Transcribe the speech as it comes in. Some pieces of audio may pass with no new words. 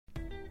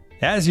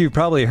As you've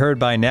probably heard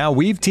by now,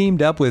 we've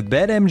teamed up with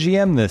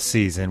BetMGM this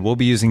season. We'll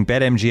be using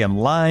BetMGM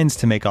lines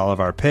to make all of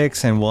our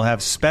picks, and we'll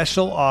have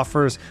special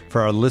offers for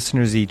our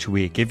listeners each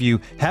week. If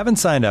you haven't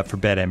signed up for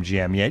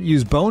BetMGM yet,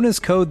 use bonus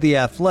code The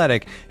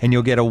Athletic, and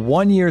you'll get a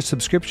 1-year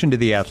subscription to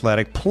The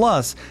Athletic,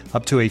 plus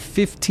up to a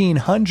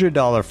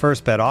 $1,500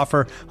 first bet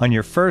offer on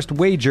your first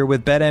wager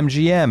with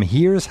BetMGM.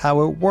 Here's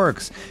how it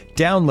works.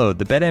 Download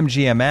the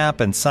BetMGM app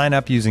and sign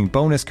up using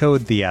bonus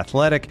code The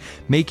Athletic.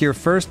 Make your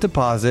first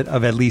deposit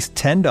of at least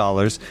 $10.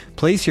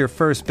 Place your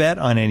first bet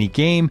on any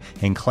game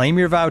and claim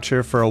your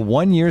voucher for a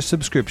 1-year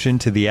subscription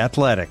to The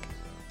Athletic.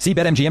 See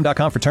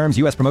BetMGM.com for terms.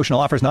 U.S. promotional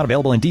offers not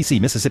available in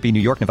D.C., Mississippi, New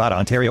York, Nevada,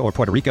 Ontario, or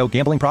Puerto Rico.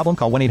 Gambling problem?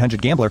 Call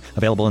 1-800-GAMBLER.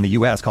 Available in the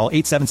U.S. Call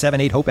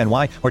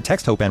 877-8-HOPE-NY or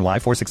text HOPE-NY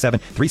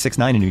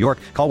 467-369 in New York.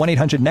 Call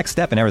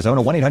 1-800-NEXT-STEP in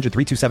Arizona.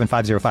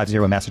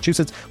 1-800-327-5050 in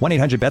Massachusetts.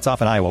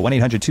 1-800-BETS-OFF in Iowa.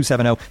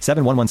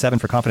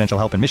 1-800-270-7117 for confidential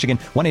help in Michigan.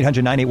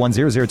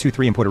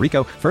 1-800-981-0023 in Puerto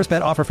Rico. First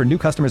bet offer for new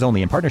customers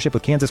only in partnership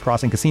with Kansas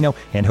Crossing Casino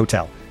and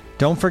Hotel.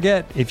 Don't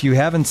forget, if you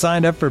haven't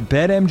signed up for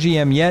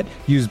BetMGM yet,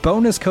 use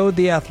bonus code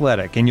The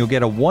Athletic, and you'll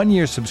get a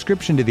 1-year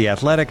subscription to The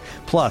Athletic,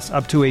 plus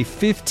up to a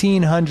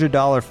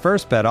 $1,500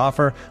 first bet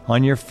offer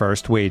on your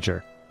first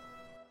wager.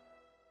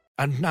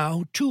 And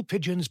now, two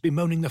pigeons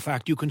bemoaning the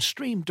fact you can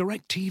stream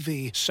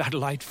DirecTV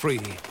satellite-free.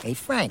 Hey,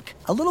 Frank,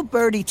 a little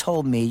birdie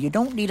told me you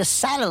don't need a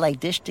satellite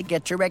dish to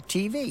get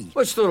DirecTV.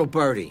 What's little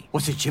birdie?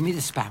 Was it Jimmy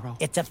the Sparrow?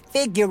 It's a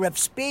figure of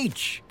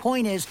speech.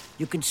 Point is,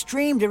 you can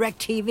stream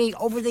DirecTV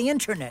over the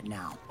internet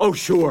now. Oh,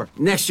 sure.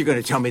 Next you're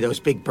going to tell me those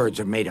big birds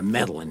are made of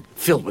metal and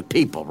filled with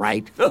people,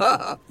 right?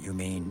 You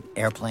mean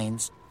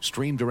airplanes?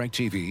 Stream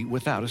DirecTV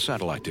without a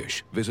satellite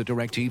dish. Visit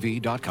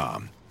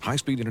DirecTV.com.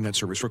 High-speed internet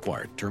service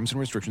required. Terms and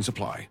restrictions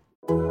apply.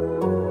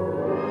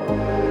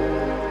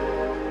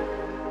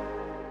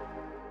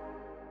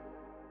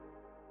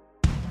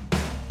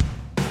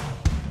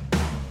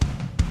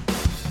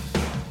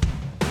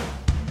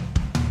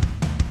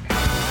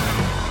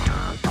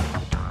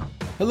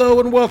 Hello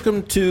and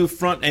welcome to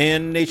Front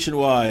and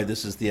Nationwide.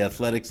 This is the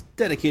Athletics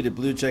dedicated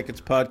Blue Jackets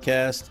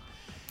podcast.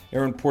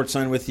 Aaron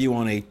Portzline with you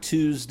on a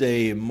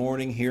Tuesday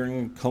morning here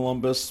in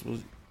Columbus,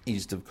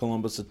 east of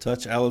Columbus a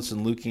touch.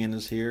 Allison Lukian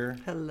is here.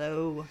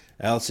 Hello.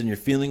 Allison, you're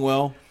feeling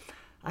well?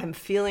 I'm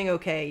feeling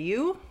okay.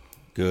 You?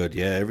 Good.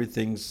 Yeah,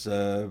 everything's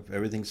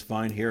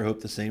fine here.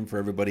 Hope the same for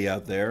everybody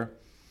out there.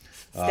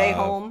 Stay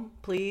home,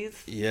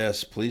 please.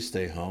 Yes, please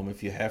stay home.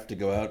 If you have to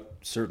go out,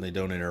 certainly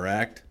don't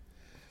interact.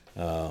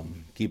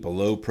 Keep a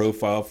low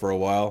profile for a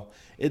while.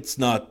 It's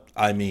not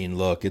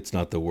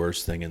the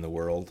worst thing in the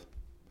world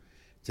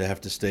to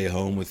have to stay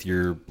home with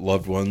your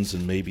loved ones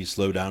and maybe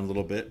slow down a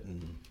little bit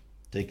and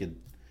take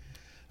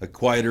a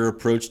quieter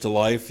approach to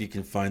life. You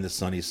can find the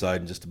sunny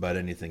side in just about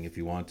anything if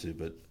you want to,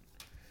 but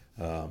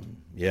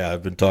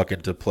I've been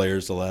talking to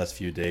players the last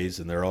few days,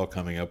 and they're all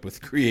coming up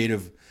with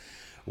creative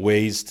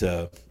ways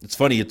to. It's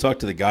funny, you talk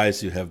to the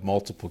guys who have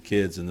multiple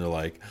kids, and they're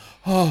like,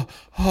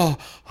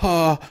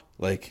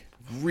 like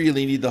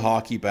really need the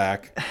hockey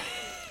back,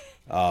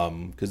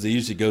 because they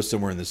usually go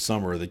somewhere in the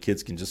summer where the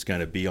kids can just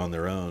kind of be on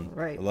their own.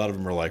 Right. A lot of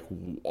them are like,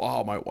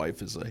 wow, my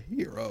wife is a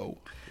hero.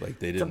 Like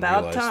they didn't. It's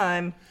about realize,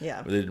 time.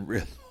 Yeah. They didn't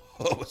realize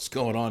what's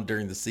going on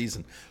during the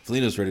season.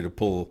 Felino's ready to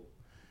pull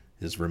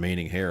his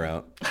remaining hair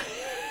out.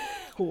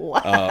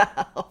 Wow.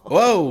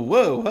 Whoa,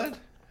 what?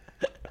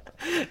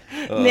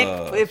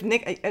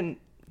 Nick, and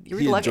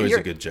he enjoys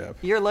a good job.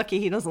 You're lucky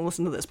he doesn't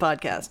listen to this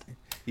podcast.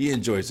 He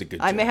enjoys a good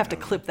job. I may have to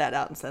clip that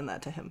out and send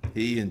that to him.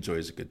 He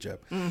enjoys a good job.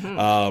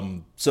 Mm-hmm.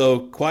 So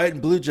quiet in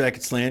Blue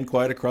Jackets land,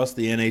 quiet across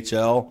the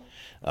NHL.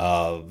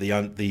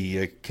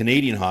 The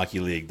Canadian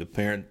Hockey League, the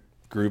parent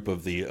group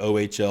of the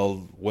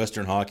OHL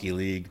Western Hockey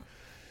League,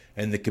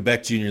 and the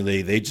Quebec Junior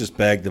League, they just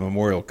bagged the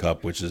Memorial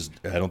Cup, which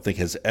I don't think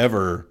has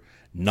ever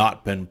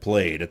not been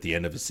played at the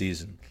end of a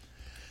season.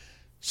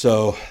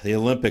 So the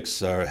Olympics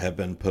have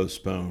been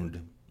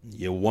postponed.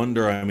 You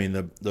wonder,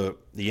 the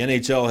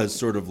NHL has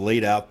sort of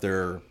laid out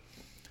their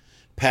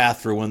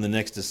path for when the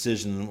next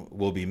decision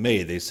will be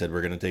made. They said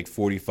we're going to take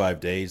 45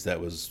 days. That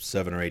was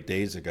 7 or 8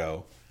 days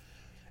ago.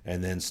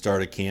 And then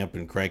start a camp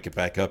and crank it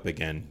back up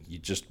again. You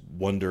just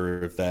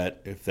wonder if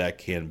that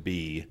can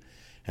be,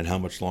 and how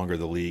much longer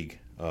the league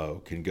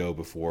can go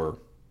before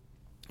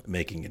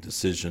making a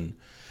decision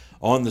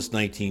on this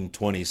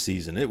 1920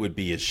 season. It would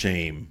be a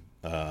shame,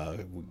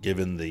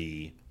 given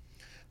the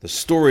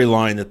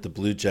storyline that the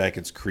Blue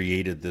Jackets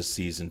created this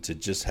season, to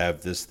just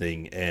have this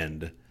thing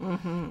end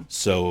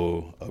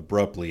so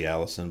abruptly,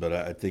 Allison. But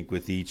I think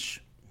with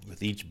each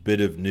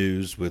bit of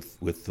news, with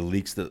the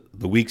weeks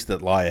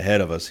that lie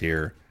ahead of us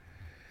here,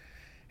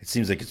 it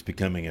seems like it's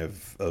becoming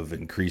of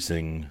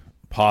increasing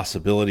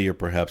possibility, or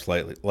perhaps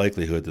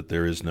likelihood, that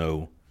there is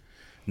no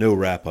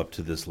wrap up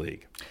to this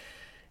league.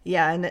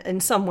 Yeah, and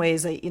in some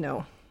ways,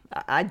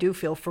 I do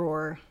feel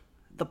for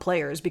the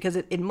players, because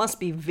it must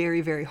be very,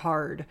 very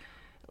hard.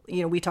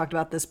 We talked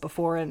about this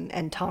before,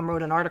 and Tom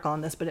wrote an article on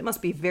this, but it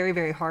must be very,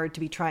 very hard to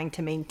be trying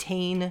to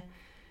maintain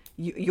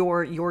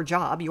your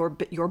job,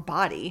 your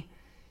body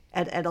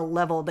at a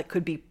level that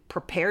could be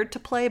prepared to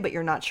play, but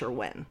you're not sure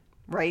when.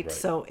 right?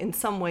 So in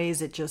some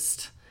ways it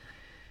just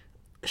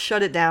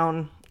shut it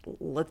down.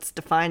 Let's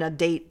define a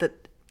date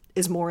that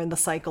is more in the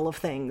cycle of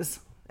things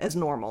as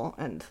normal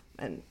and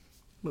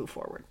move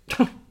forward.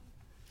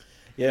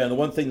 Yeah, and the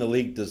one thing the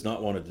league does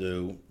not want to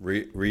do,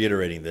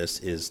 reiterating this,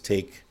 is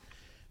take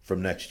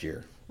from next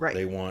year. Right.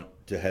 They want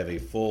to have a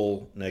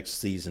full next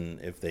season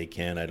if they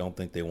can. I don't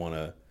think they want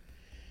to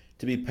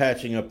be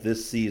patching up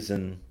this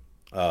season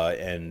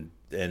and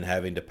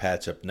having to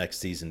patch up next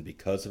season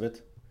because of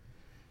it.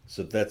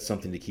 So that's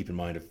something to keep in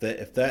mind.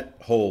 If that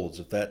holds,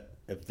 if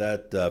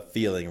that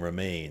feeling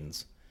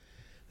remains,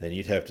 then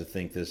you'd have to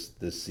think this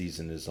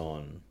season is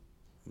on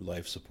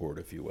life support,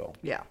 if you will.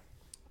 Yeah,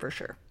 for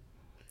sure.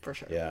 For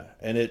sure. Yeah,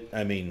 and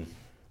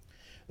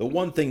the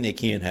one thing they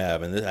can't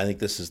have, and I think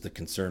this is the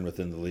concern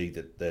within the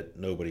league that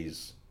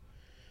nobody's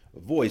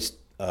voiced,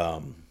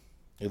 at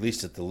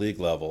least at the league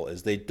level,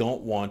 is they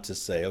don't want to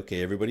say,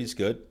 okay, everybody's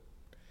good.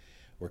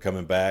 We're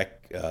coming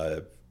back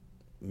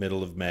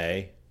middle of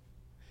May,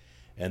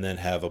 and then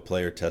have a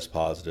player test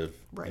positive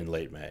in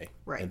late May.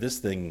 Right. And this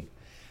thing,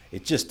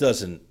 it just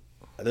doesn't,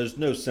 there's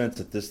no sense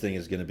that this thing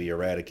is going to be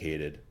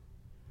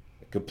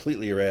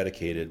completely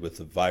eradicated with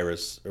the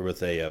virus or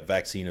with a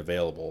vaccine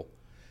available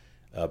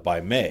by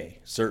May.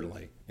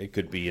 Certainly, it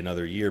could be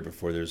another year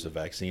before there's a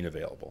vaccine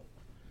available.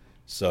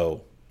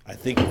 So I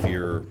think if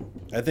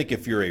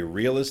you're a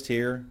realist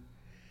here,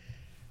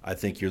 I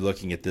think you're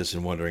looking at this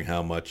and wondering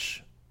how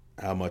much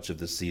of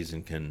the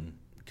season can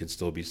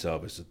still be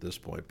salvaged at this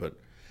point. But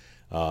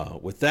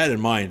with that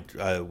in mind,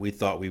 we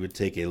thought we would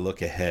take a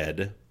look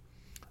ahead.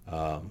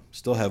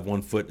 Still have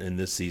one foot in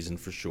this season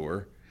for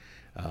sure.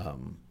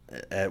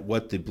 At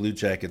what the Blue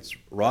Jackets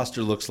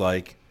roster looks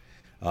like,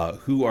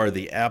 who are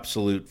the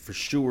absolute for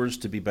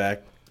sures to be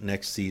back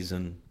next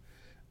season.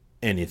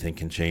 Anything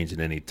can change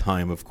at any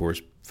time, of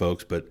course,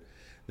 folks, but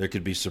there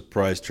could be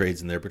surprise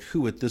trades in there. But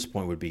who at this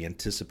point would be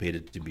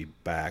anticipated to be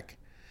back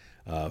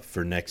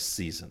for next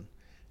season?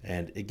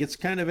 And it gets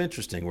kind of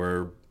interesting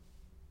where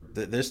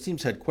this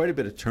team's had quite a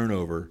bit of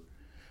turnover,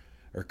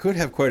 or could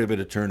have quite a bit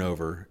of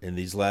turnover in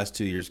these last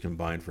 2 years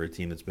combined for a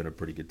team that's been a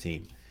pretty good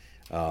team.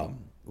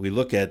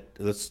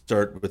 Let's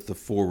start with the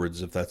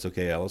forwards, if that's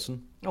okay,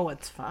 Allison. Oh,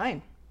 it's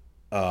fine.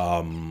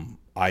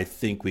 I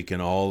think we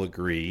can all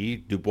agree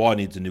Dubois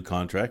needs a new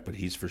contract, but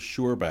he's for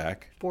sure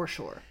back. For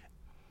sure.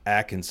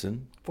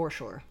 Atkinson. For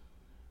sure.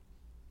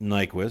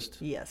 Nyquist.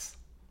 Yes.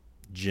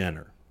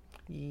 Jenner.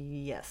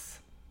 Yes.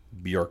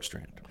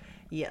 Bjorkstrand.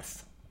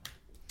 Yes.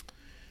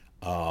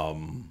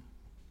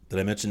 Did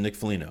I mention Nick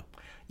Foligno?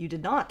 You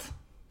did not.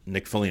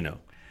 Nick Foligno.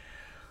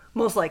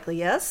 Most likely,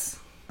 yes.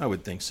 I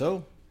would think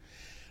so.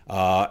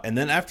 And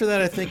then after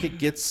that, I think it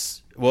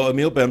gets,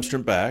 Emil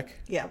Bemstrom back.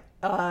 Yeah.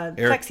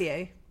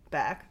 Texier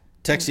back.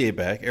 Texier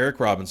back. Eric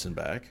Robinson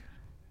back.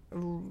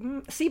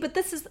 See, but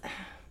this is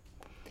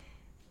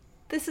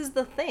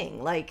the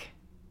thing. Like,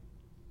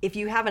 if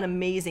you have an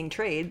amazing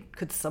trade,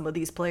 could some of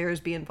these players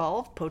be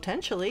involved?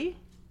 Potentially.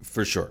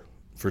 For sure.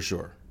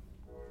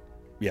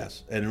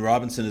 Yes. And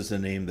Robinson is a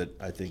name that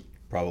I think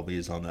probably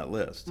is on that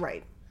list.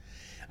 Right.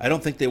 I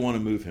don't think they want to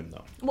move him,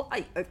 though. Well,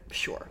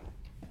 sure.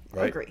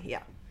 Right? Agree,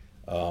 yeah.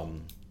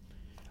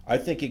 I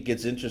think it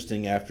gets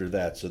interesting after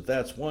that. So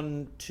that's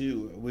 1,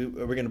 2.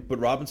 Are we going to put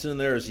Robinson in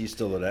there, or is he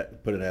still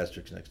put an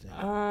asterisk next to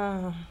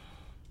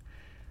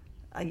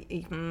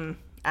him?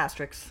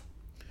 Asterisk.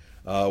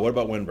 What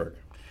about Wenberg?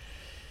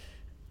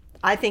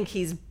 I think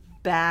he's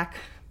back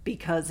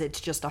because it's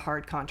just a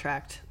hard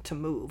contract to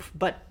move.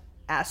 But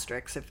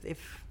asterisk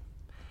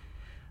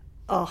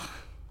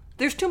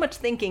there's too much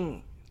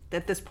thinking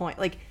at this point,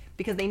 like,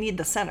 because they need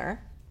the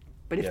center,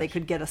 but if they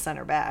could get a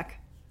center back.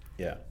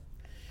 Yeah.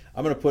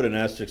 I'm going to put an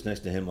asterisk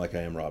next to him like I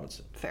am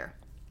Robinson. Fair.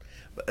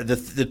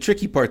 The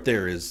tricky part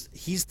there is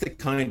he's the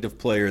kind of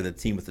player that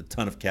team with a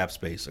ton of cap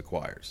space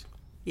acquires.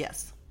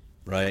 Yes.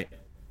 Right?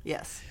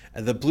 Yes.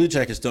 And the Blue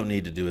Jackets don't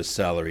need to do a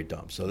salary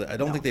dump. So I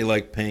don't think they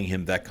like paying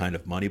him that kind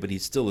of money, but he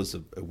still is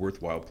a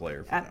worthwhile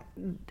player for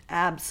them.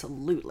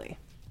 Absolutely.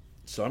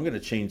 So I'm going to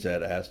change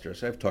that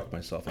asterisk. I've talked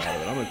myself out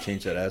of it. I'm going to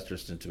change that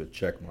asterisk into a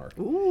check mark.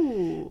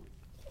 Ooh.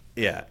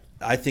 Yeah.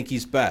 I think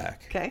he's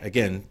back. Okay.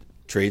 Again,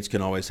 trades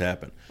can always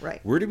happen.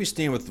 Right. Where do we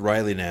stand with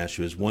Riley Nash,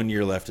 who has 1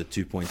 year left at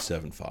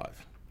 2.75?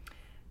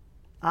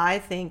 I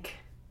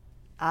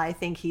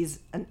think he's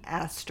an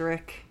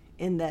asterisk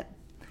in that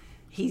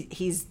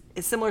he's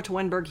similar to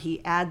Wenberg.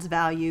 He adds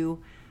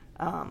value,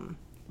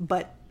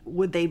 but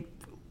would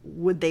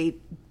they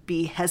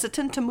be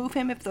hesitant to move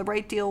him if the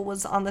right deal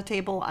was on the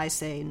table? I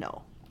say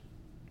no.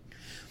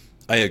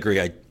 I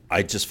agree.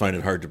 I just find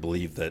it hard to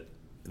believe that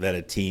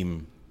a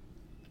team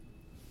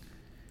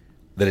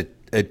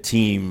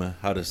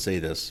how to say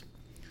this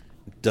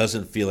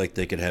doesn't feel like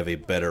they could have a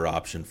better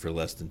option for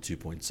less than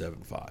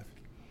 2.75.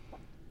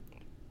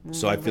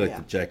 So I feel like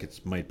the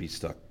Jackets might be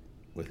stuck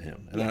with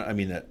him. And I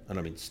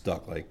don't mean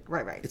stuck like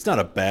right. It's not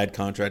a bad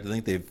contract. I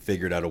think they've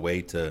figured out a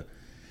way to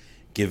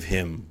give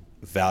him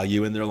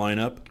value in their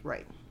lineup.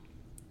 Right.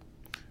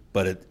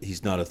 But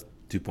he's not a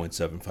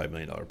 $2.75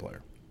 million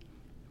player.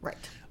 Right.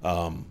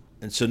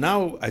 And so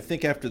now I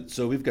think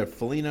so we've got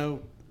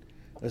Foligno.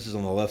 This is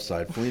on the left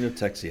side. Foligno,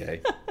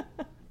 Texier,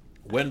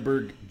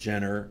 Wenberg,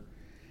 Jenner,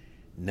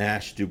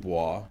 Nash,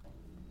 Dubois,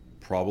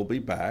 probably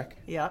back.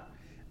 Yeah.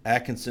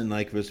 Atkinson,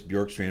 Nyquist,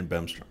 Bjorkstrand,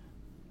 Bemstrom.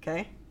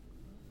 Okay.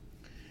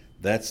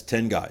 That's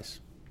 10 guys.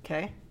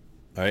 Okay.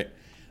 All right.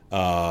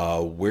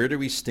 Where do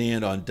we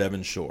stand on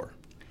Devon Shore?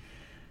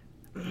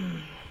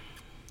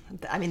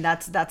 I mean,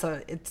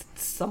 it's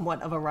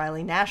somewhat of a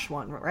Riley Nash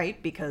one,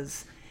 right?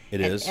 Because it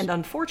is. And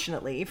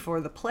unfortunately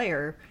for the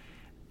player,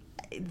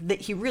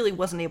 that he really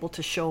wasn't able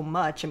to show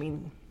much. I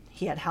mean,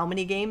 he had how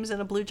many games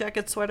in a Blue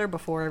Jacket sweater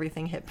before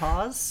everything hit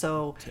pause?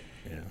 So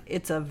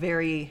it's a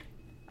very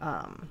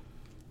that's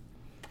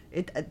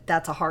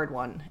a hard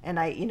one. And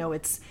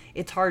it's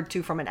hard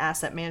too from an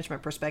asset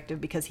management perspective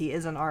because he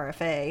is an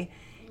RFA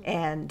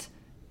and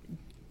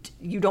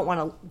you don't want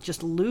to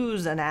just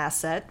lose an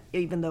asset,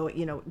 even though,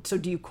 so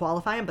do you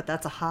qualify him? But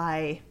that's a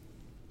high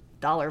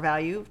dollar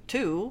value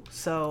too.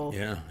 So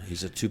yeah,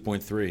 he's at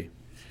 2.3.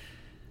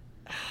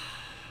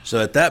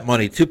 So at that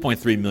money,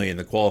 2.3 million,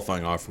 the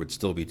qualifying offer would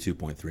still be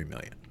 2.3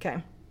 million.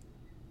 Okay.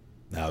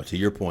 Now, to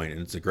your point,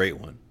 and it's a great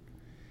one,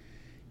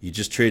 you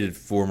just traded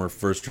former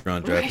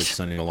first-round draft pick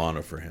Sonny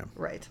Milano for him.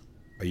 Right.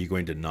 Are you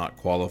going to not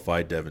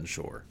qualify Devon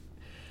Shore,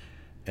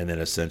 and then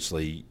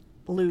essentially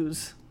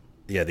lose?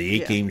 Yeah,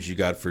 the 8 games you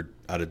got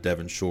out of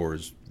Devon Shore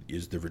is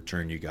the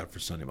return you got for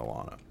Sonny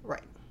Milano.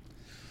 Right.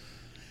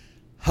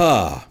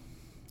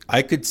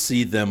 I could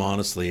see them,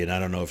 honestly, and I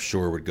don't know if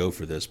Shore would go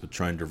for this, but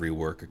trying to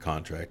rework a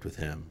contract with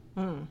him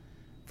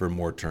for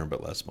more term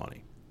but less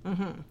money.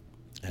 Mm-hmm.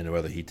 And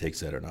whether he takes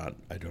that or not,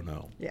 I don't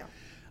know. Yeah.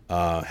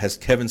 Has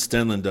Kevin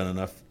Stenlund done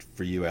enough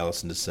for you,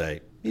 Allison, to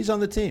say he's on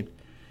the team?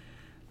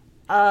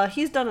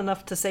 He's done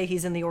enough to say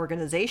he's in the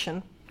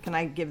organization. Can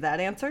I give that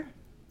answer?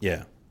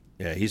 Yeah.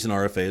 Yeah, he's an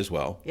RFA as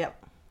well.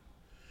 Yep.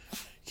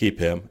 Keep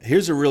him.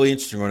 Here's a really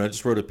interesting one. I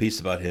just wrote a piece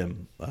about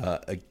him,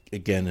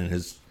 again, in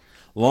his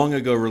long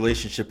ago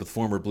relationship with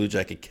former Blue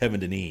Jacket Kevin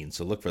Dineen.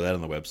 So look for that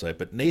on the website.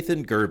 But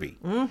Nathan Gerby.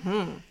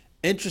 Mm-hmm.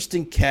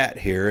 Interesting cat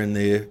here. And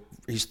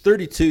he's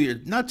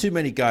 32. Not too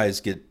many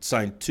guys get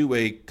signed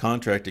 2-way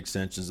contract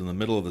extensions in the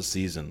middle of the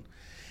season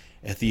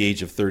at the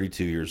age of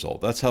 32 years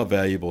old. That's how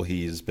valuable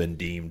he has been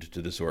deemed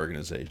to this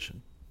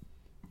organization.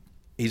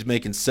 He's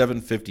making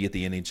 $750 at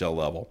the NHL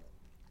level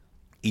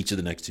each of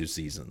the next 2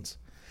 seasons.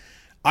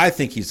 I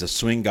think he's a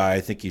swing guy.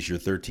 I think he's your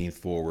 13th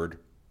forward.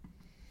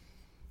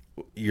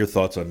 Your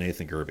thoughts on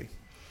Nathan Gerby?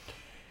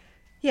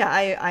 Yeah,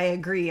 I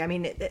agree. I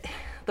mean,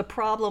 the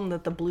problem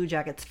that the Blue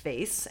Jackets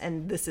face,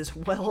 and this is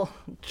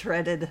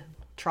well-trodden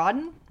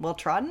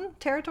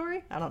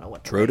territory? I don't know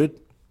what.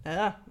 Troded?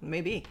 Yeah,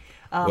 maybe.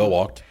 Well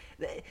walked.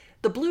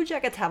 The Blue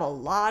Jackets have a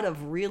lot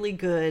of really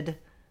good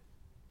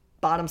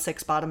bottom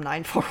 6, bottom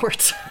 9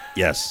 forwards.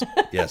 Yes.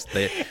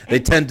 They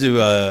tend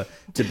to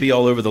be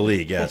all over the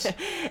league. Yes.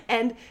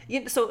 And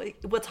so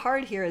what's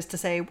hard here is to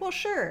say, well,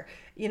 sure,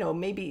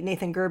 maybe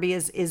Nathan Gerby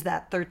is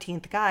that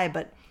 13th guy,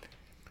 but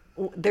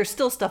there's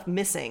still stuff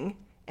missing.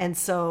 And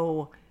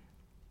so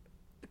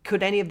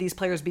could any of these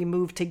players be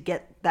moved to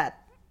get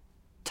that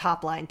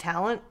top line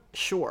talent?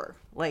 Sure.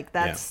 Like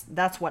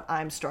that's what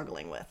I'm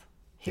struggling with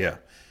here. Yeah.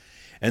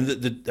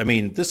 And I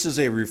mean, this is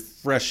a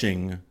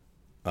refreshing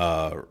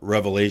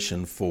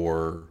revelation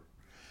for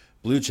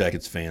Blue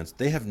Jackets fans.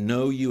 They have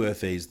no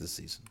UFAs this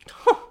season.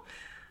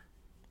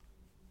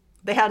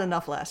 They had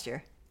enough last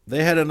year.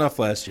 They had enough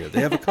last year.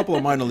 They have a couple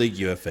of minor league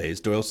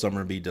UFAs, Doyle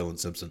Summerby, Dylan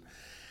Simpson,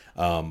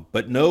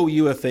 but no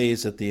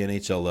UFAs at the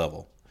NHL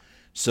level.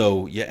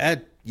 So you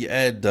add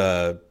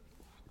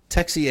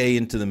Texier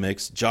into the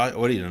mix. Josh, I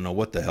don't know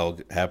what the hell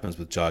happens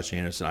with Josh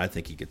Anderson. I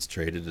think he gets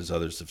traded, as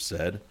others have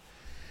said.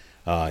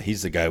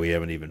 He's the guy we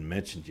haven't even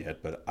mentioned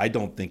yet, but I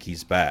don't think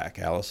he's back.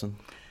 Allison?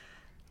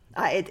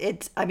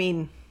 I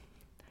mean,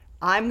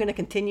 I'm going to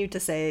continue to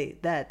say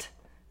that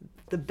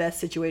the best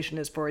situation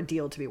is for a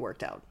deal to be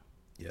worked out.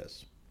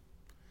 Yes.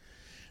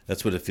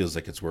 That's what it feels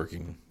like it's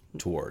working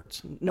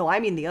towards. No, I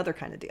mean the other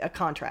kind of deal, a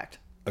contract.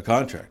 A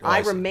contract. Oh, I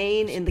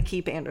remain in the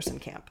Keep Anderson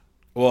camp.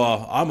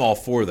 Well, I'm all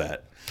for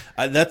that.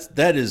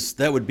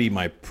 That would be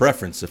my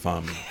preference if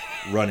I'm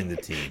running the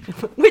team.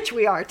 Which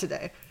we are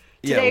today.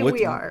 Today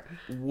we are.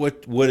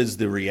 What is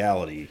the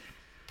reality?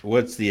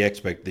 What's the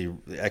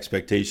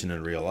expectation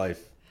in real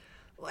life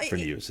for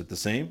you? Is it the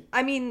same?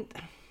 I mean,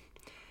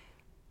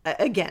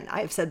 again,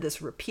 I've said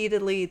this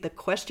repeatedly. The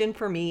question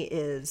for me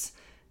is,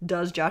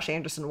 does Josh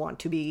Anderson want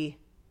to be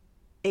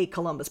a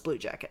Columbus Blue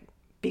Jacket?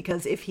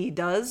 Because if he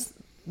does,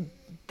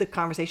 the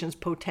conversations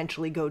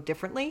potentially go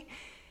differently.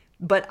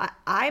 But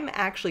I'm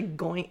actually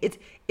going.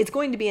 It's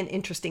going to be an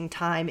interesting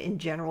time in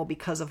general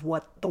because of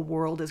what the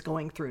world is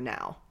going through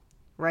now.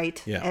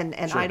 Right. Yeah,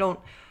 and sure.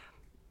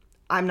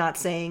 I'm not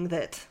saying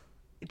that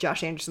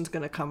Josh Anderson's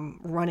going to come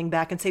running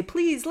back and say,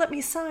 please let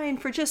me sign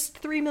for just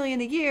 $3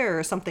 million a year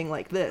or something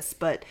like this.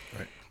 But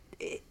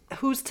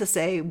who's to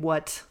say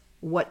what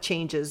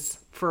changes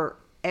for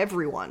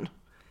everyone,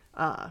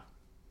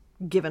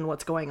 given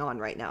what's going on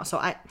right now?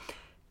 So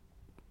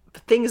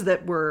things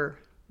that were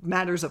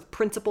matters of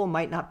principle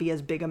might not be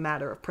as big a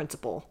matter of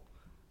principle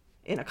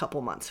in a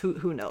couple months.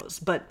 Who knows?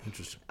 But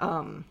Interesting.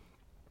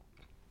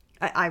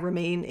 I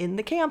remain in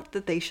the camp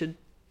that they should.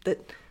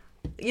 That,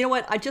 you know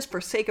what? I just,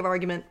 for sake of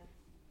argument,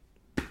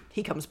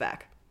 he comes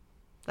back.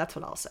 That's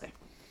what I'll say.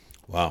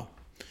 Wow.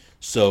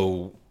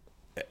 So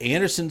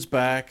Anderson's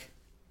back,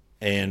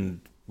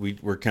 and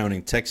we're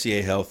counting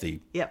Texier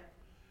healthy. Yep.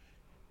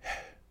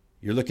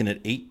 You're looking at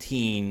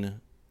 18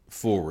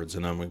 forwards,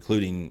 and I'm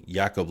including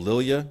Jakob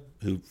Lilja,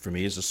 who for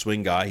me is a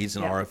swing guy. He's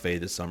an Yep. RFA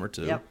this summer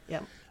too.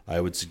 Yep.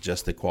 I would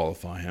suggest they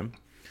qualify him.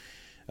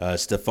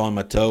 Stephane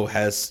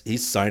Matteau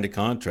he's signed a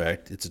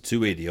contract. It's a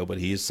 2-way deal, but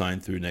he is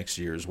signed through next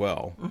year as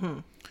well.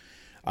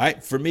 Mm-hmm.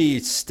 For me,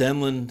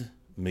 Stenlund,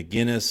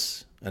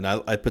 McGinnis, and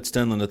I put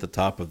Stenlund at the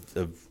top of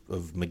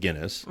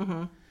McGinnis.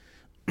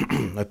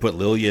 Mm-hmm. I put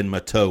Lilja and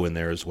Matteau in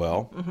there as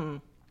well. Mm-hmm.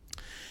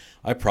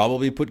 I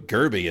probably put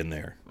Gerbe in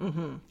there.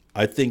 Mm-hmm.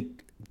 I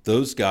think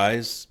those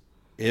guys,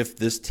 if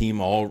this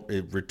team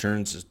it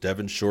returns, as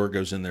Devon Shore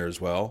goes in there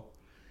as well,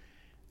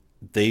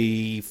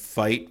 they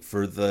fight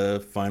for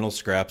the final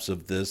scraps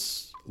of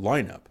this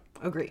lineup.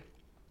 Agree.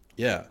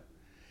 Yeah.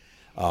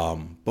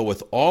 But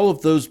with all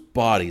of those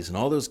bodies and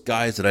all those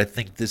guys that I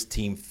think this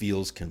team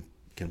feels can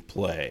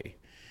play,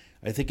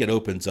 I think it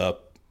opens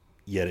up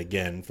yet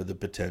again for the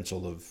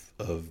potential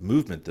of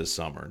movement this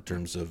summer in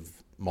terms of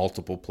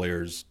multiple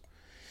players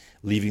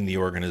leaving the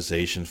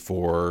organization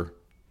for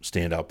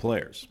standout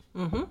players.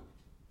 Mm-hmm.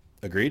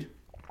 Agreed?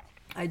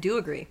 I do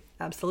agree.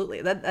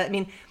 Absolutely.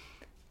 The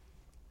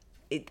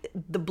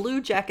Blue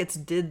Jackets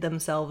did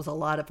themselves a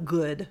lot of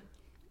good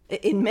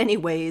in many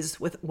ways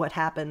with what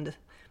happened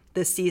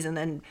this season,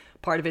 and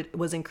part of it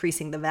was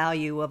increasing the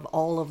value of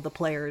all of the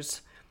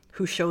players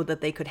who showed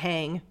that they could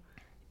hang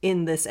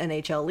in this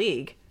NHL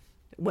league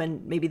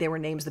when maybe they were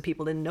names that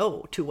people didn't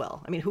know too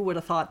well. I mean, who would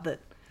have thought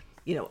that,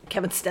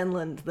 Kevin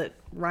Stenlund, that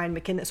Ryan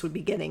McInnes would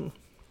be getting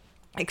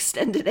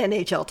extended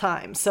NHL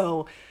time?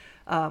 So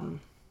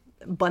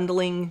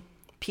bundling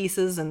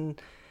pieces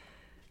and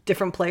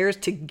different players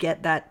to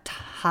get that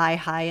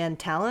high-end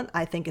talent,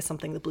 I think is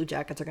something the Blue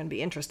Jackets are going to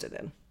be interested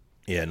in.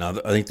 Yeah, now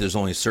I think there's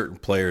only certain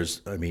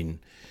players. I mean,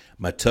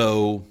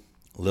 Matteau,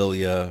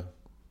 Lilja,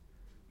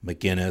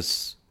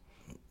 McGinnis,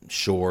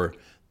 Shore,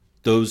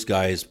 those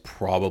guys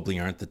probably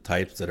aren't the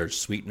types that are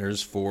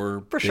sweeteners for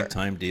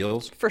big-time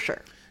deals. For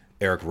sure.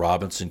 Eric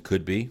Robinson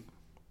could be.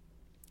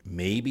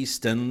 Maybe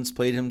Stenlund's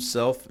played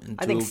himself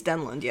into I think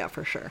Stenlund, yeah,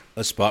 for sure.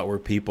 a spot where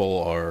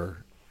people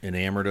are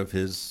enamored of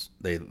his.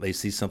 They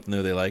see something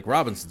there they like.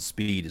 Robinson's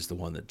speed is the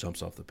one that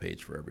jumps off the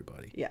page for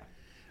everybody. Yeah.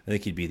 I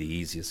think he'd be the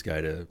easiest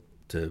guy to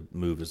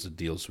move as a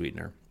deal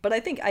sweetener. But I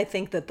think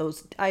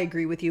that I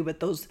agree with you, but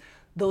those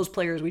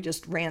players we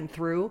just ran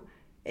through,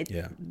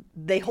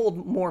 they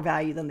hold more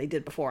value than they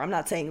did before. I'm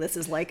not saying this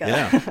is like a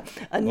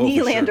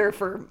Nylander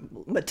for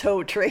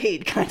Matteau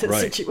trade kind of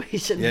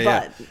situation,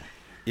 but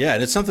yeah,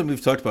 and it's something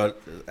we've talked about,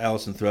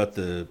 Allison, throughout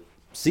the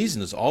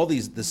season, is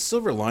the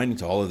silver lining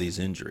to all of these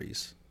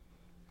injuries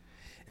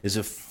is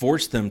it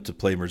forced them to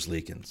play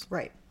Merzlikins.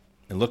 Right.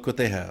 And look what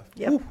they have.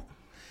 Yep. Woo.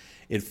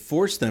 It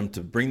forced them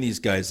to bring these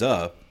guys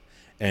up,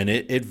 and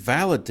it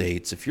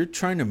validates, if you're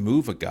trying to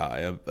move a guy,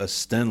 a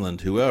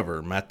Stenlund,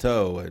 whoever,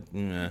 Matteau,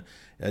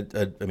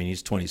 I mean,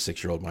 he's a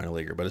 26-year-old minor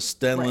leaguer, but a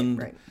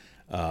Stenlund,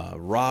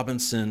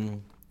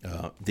 Robinson,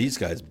 these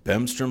guys,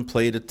 Bemstrom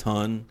played a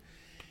ton.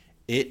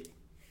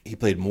 He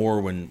played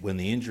more when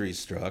the injuries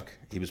struck.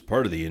 He was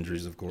part of the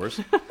injuries, of course.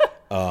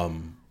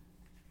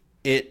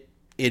 It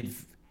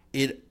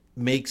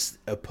makes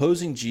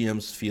opposing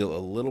GMs feel a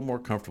little more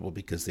comfortable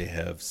because they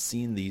have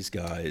seen these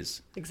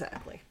guys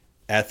exactly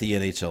at the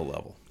NHL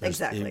level.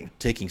 Exactly.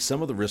 Taking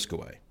some of the risk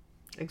away.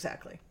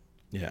 Exactly.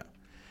 Yeah.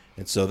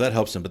 And so that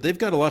helps them. But they've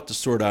got a lot to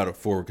sort out at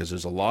forward because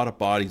there's a lot of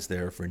bodies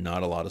there for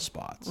not a lot of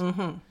spots.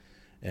 Mm-hmm.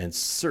 And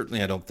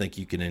certainly I don't think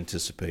you can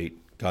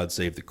anticipate, God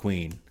Save the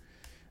Queen,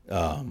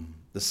 the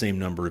same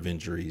number of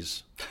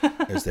injuries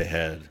as they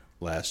had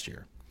last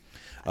year.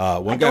 I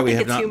don't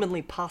think it's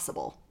humanly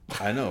possible.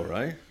 I know,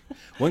 right?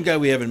 One guy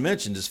we haven't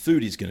mentioned is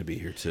Foodie's going to be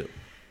here too.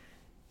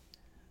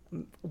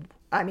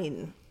 I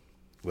mean,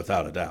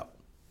 without a doubt.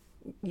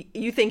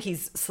 You think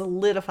he's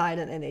solidified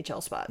an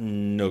NHL spot?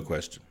 No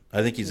question.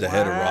 I think he's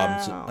ahead of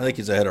Robinson. I think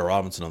he's ahead of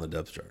Robinson on the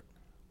depth chart.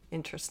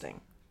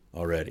 Interesting.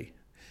 Already.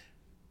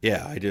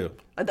 Yeah, I do.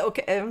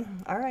 Okay,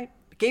 all right.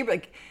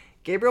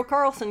 Gabriel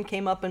Carlson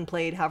came up and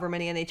played however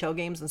many NHL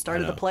games and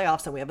started the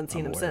playoffs, and we haven't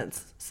seen him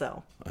since.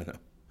 So I know.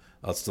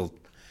 I'll still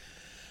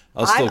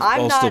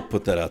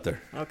put that out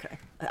there. Okay.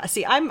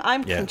 See, I'm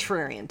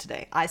contrarian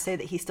today. I say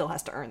that he still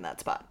has to earn that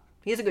spot.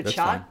 He has a good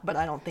shot, but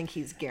I don't think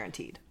he's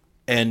guaranteed.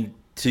 And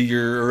to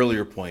your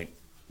earlier point,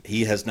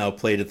 he has now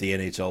played at the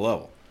NHL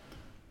level.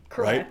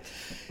 Correct. Right?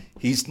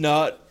 He's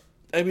not.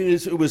 I mean,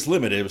 it was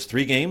limited. It was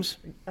 3 games.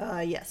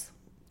 Yes.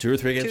 2 or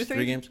 3 games.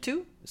 3 games.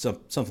 2.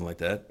 Something like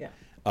that. Yeah.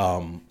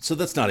 So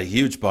that's not a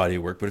huge body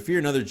of work. But if you're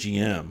another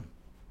GM,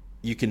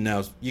 you can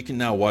now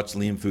watch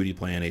Liam Foodie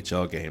play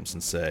NHL games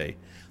and say,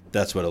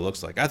 that's what it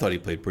looks like. I thought he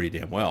played pretty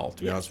damn well,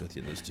 to be honest with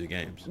you, in those 2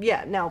 games.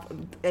 Yeah. Now,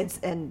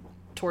 and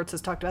Torts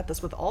has talked about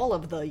this with all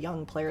of the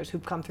young players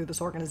who've come through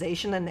this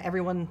organization, and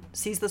everyone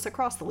sees this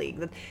across the league.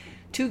 That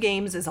 2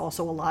 games is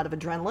also a lot of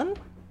adrenaline,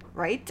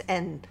 right?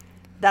 And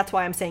that's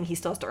why I'm saying he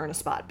still has to earn a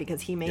spot,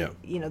 because he may,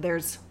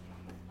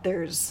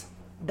 there's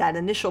that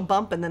initial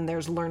bump, and then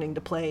there's learning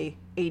to play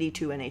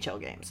 82 NHL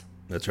games.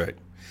 That's right.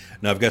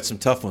 Now I've got some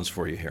tough ones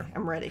for you here.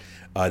 I'm ready.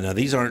 Now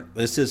he's going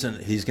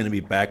to be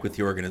back with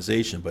the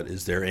organization, but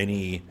is there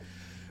any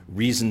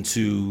reason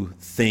to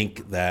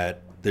think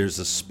that there's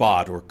a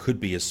spot or could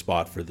be a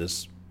spot for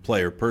this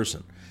player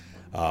person?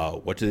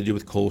 What do they do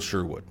with Cole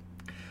Sherwood,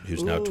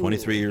 who's now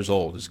 23 years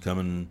old, is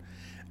coming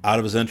out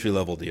of his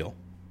entry-level deal?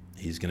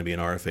 He's going to be an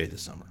RFA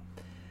this summer.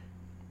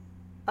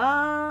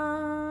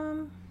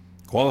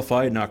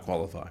 Qualify, not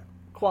qualify?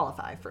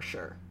 Qualify for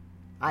sure.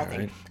 I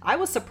think. Right. I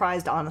was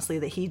surprised, honestly,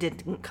 that he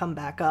didn't come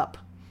back up.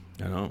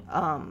 I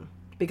know.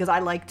 Because I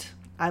liked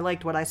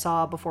what I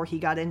saw before he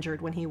got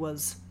injured when he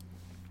was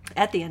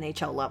at the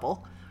NHL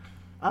level.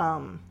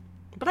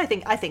 But I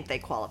think they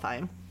qualify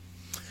him.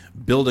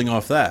 Building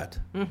off that,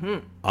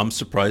 I'm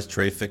surprised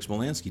Trey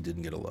Fix-Molansky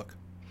didn't get a look.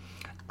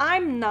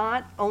 I'm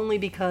not, only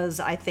because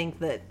I think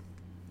that,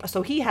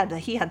 so he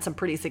had some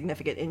pretty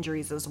significant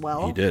injuries as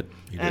well. He did.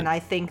 And I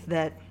think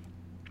that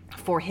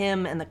for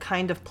him and the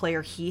kind of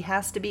player he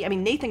has to be, I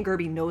mean, Nathan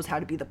Gerbe knows how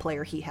to be the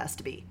player he has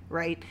to be,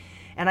 right?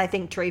 And I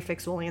think Trey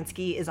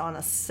Fix-Molansky is on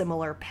a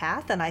similar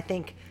path, and I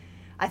think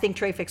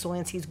Trey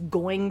Fix-Molansky's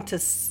going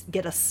to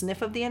get a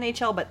sniff of the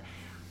NHL, but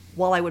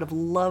while I would have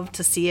loved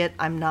to see it,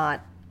 I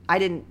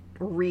didn't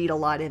read a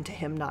lot into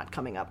him not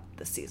coming up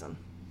this season,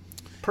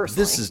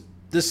 personally.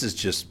 This is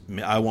just,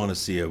 I want to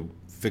see a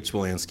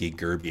Fix-Molansky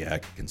Gerbe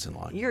Atkinson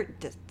line.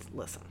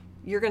 Listen,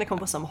 you're going to come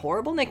up with some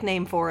horrible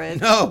nickname for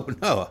it. No.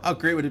 How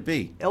great would it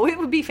be? Oh, it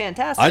would be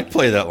fantastic. I'd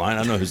play that line. I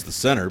don't know who's the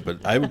center,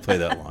 but I would play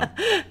that line.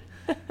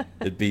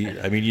 It'd be,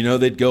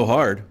 they'd go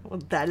hard.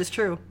 Well, that is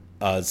true.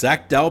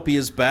 Zach Dalpe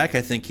is back.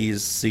 I think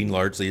he's seen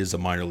largely as a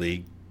minor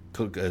league,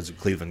 as a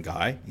Cleveland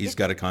guy. He's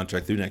got a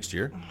contract through next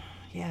year.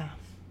 Yeah.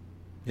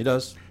 He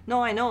does.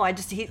 No, I know.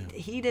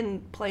 He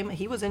didn't play.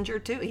 He was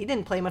injured too. He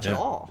didn't play much at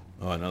all.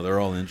 Oh, no, they're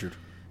all injured.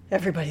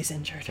 Everybody's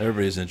injured.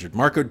 Everybody's injured.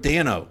 Marco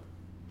Dano.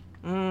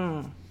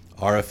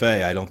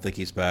 RFA, I don't think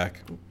he's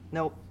back.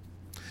 Nope.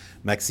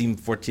 Maxime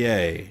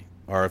Fortier,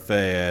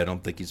 RFA, I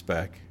don't think he's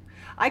back.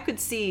 I could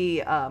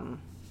see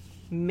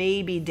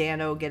maybe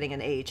Dano getting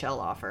an AHL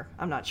offer.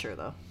 I'm not sure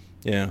though.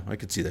 Yeah, I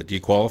could see that. Do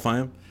you qualify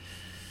him?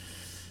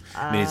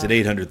 I mean, it's at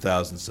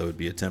 $800,000, so it'd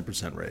be a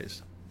 10%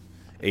 raise.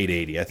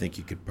 $880. I think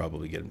you could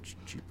probably get him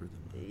cheaper than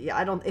that.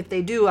 Yeah, if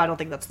they do, I don't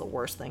think that's the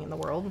worst thing in the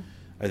world.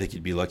 I think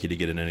you'd be lucky to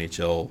get an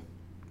NHL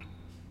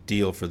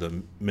deal for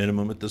the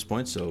minimum at this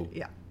point. So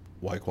yeah,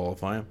 why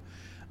qualify him?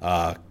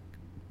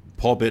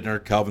 Paul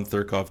Bittner, Calvin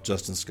Thurkoff,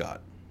 Justin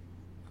Scott,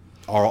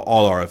 are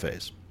all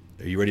RFAs.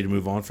 Are you ready to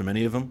move on from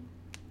any of them?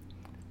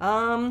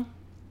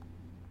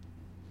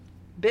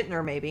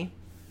 Bittner maybe.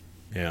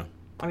 Yeah.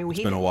 I mean,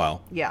 it's been a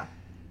while. Yeah.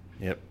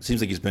 Yep.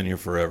 Seems like he's been here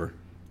forever.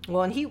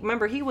 Well, and he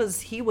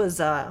was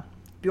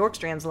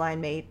Bjorkstrand's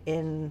line mate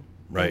in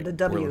the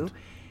W, Portland.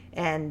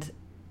 And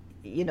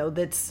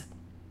that's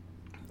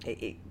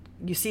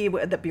you see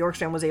that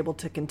Bjorkstrand was able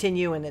to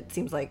continue, and it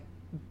seems like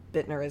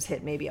Bittner has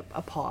hit maybe a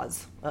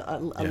pause, a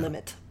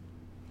limit.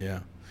 Yeah.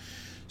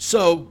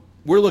 So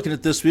we're looking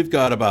at this. We've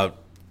got about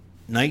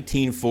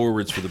 19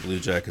 forwards for the Blue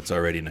Jackets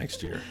already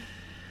next year,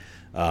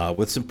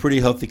 with some pretty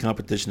healthy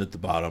competition at the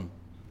bottom.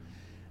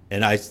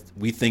 And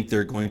we think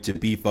they're going to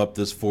beef up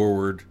this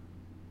forward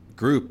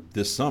group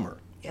this summer.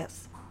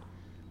 Yes.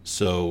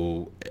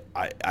 So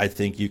I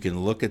think you can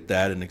look at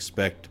that and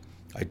expect.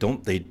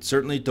 They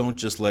certainly don't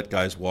just let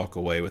guys walk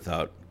away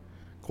without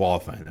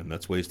qualifying them.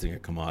 That's wasting a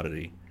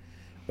commodity.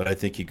 But I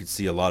think you could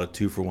see a lot of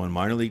 2-for-1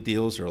 minor league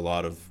deals, or a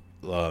lot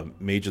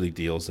of major league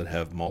deals that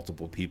have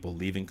multiple people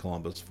leaving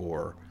Columbus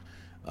for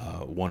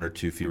 1 or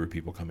 2 fewer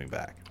people coming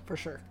back. For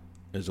sure.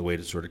 As a way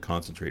to sort of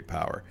concentrate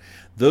power.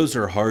 Those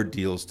are hard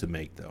deals to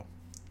make, though,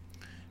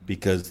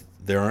 because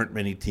there aren't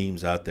many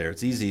teams out there.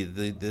 It's easy.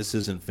 This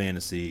isn't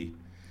fantasy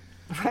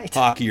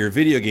hockey or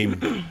video game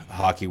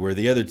hockey where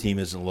the other team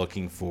isn't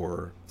looking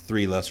for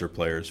 3 lesser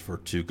players for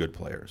 2 good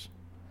players.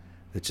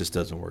 It just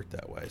doesn't work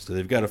that way. So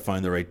they've got to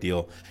find the right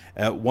deal.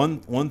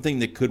 One thing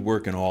that could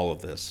work in all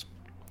of this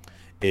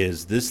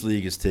is this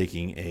league is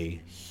taking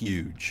a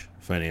huge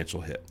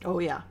financial hit. Oh,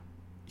 yeah.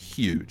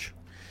 Huge.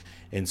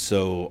 And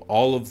so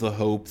all of the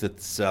hope that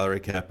the salary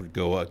cap would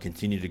go up,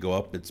 continue to go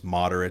up, it's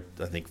moderate,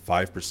 I think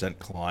 5%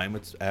 climb,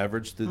 it's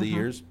averaged through the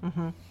years.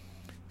 Mm-hmm.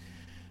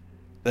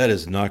 That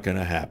is not going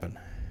to happen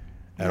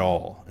at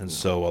all. And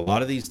so a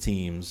lot of these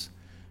teams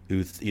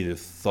who either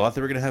thought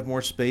they were going to have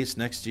more space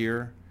next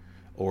year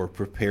or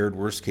prepared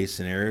worst case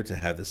scenario to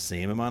have the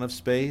same amount of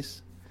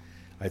space,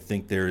 I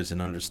think there is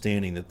an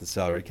understanding that the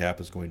salary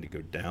cap is going to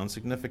go down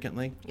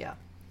significantly. Yeah.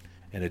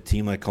 And a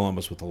team like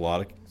Columbus with a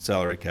lot of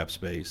salary cap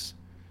space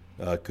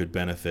could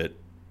benefit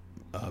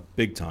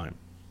big time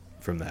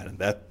from that. And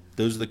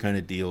those are the kind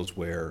of deals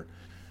where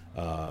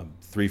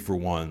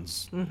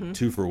 3-for-1s,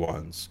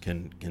 2-for-1s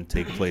can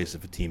take place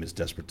if a team is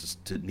desperate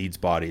to needs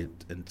body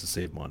and to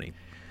save money.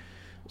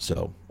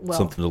 So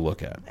something to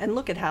look at. And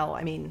look at how,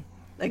 I mean,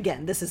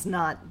 again, this is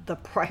not the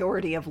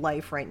priority of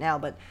life right now,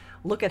 but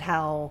look at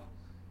how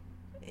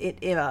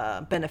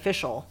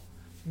beneficial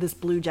this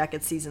Blue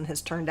Jackets season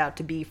has turned out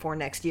to be for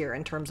next year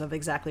in terms of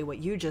exactly what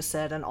you just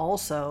said. And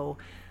also,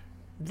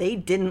 they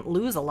didn't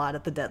lose a lot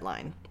at the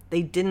deadline.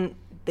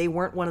 They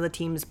weren't one of the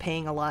teams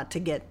paying a lot to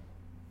get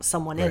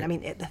someone in. Right. I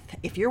mean,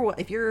 if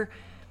you're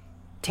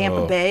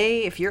Tampa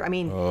Bay, if you're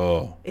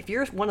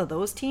one of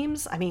those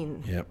teams, I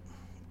mean, Yep.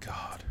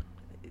 God.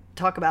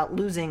 talk about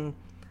losing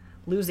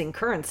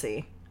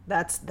currency.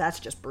 That's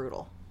just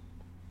brutal.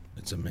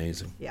 It's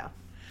amazing. Yeah.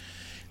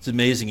 It's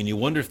amazing, and you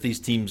wonder if these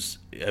teams.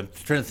 I'm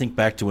trying to think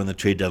back to when the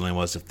trade deadline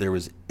was. If there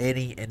was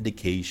any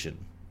indication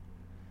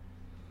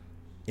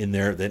in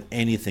there that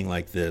anything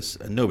like this,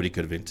 and nobody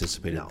could have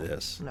anticipated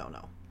this. No.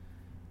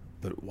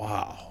 But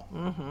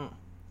wow,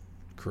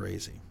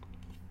 crazy.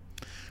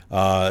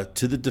 To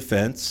the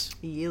defense,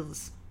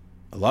 Yes.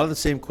 a lot of the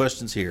same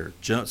questions here.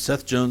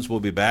 Seth Jones will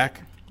be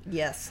back.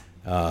 Yes.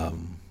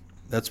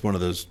 That's one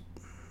of those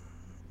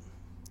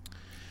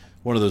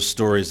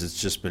stories that's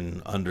just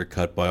been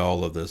undercut by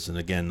all of this. And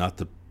again, not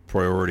the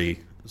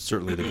priority,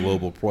 certainly the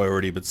global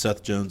priority, but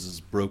Seth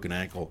Jones's broken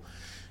ankle.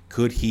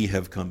 Could he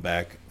have come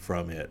back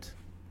from it?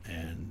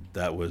 And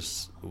that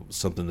was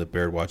something that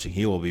bared watching.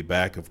 He will be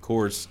back, of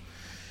course.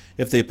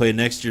 If they play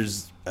next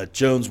year's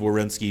Jones,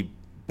 Werenski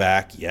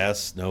back,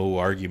 yes, no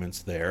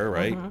arguments there,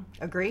 right?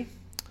 Agree.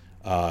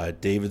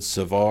 David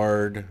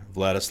Savard,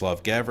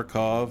 Vladislav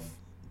Gavrikov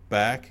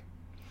back.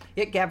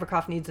 Yeah,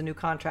 Gavrikov needs a new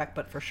contract,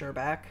 but for sure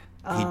back.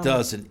 He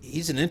does, and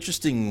he's an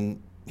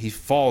interesting. He's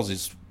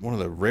one of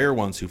the rare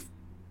ones who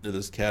into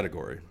this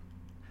category,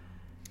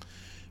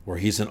 where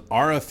he's an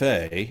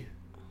RFA,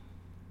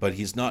 but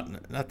he's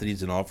not that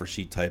he's an offer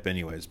sheet type,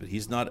 anyways. But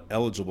he's not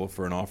eligible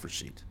for an offer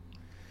sheet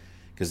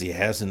because he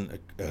hasn't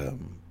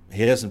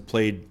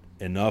played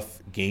enough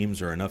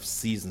games or enough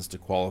seasons to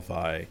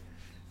qualify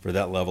for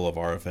that level of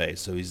RFA.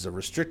 So he's a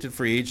restricted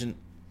free agent.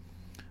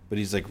 But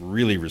he's like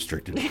really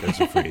restricted as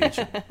a free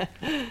agent.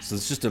 So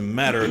it's just a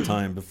matter of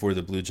time before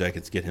the Blue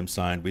Jackets get him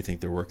signed. We think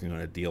they're working on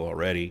a deal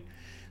already.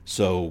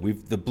 So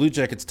the Blue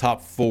Jackets'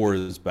 top 4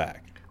 is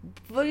back.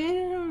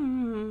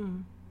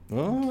 Oh,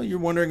 you're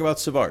wondering about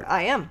Savard.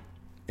 I am.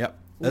 Yep,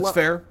 that's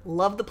fair.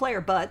 Love the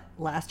player, but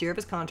last year of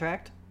his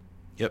contract.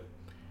 Yep.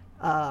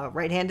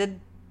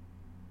 Right-handed,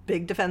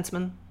 big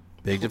defenseman.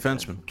 Big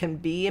defenseman. Can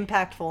be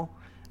impactful.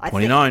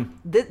 29.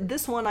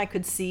 This one I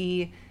could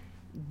see.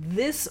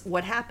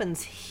 What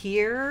happens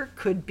here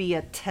could be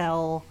a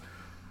tell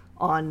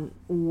on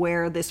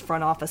where this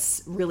front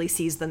office really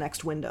sees the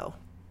next window,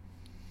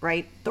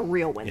 right? The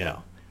real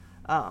window.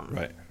 Yeah.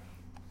 Right.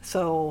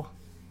 So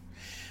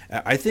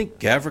I think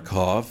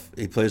Gavrikov,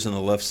 he plays on the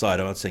left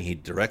side. I'm not saying he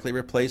directly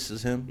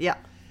replaces him. yeah,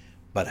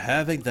 But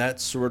having that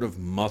sort of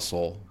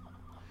muscle,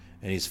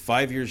 and he's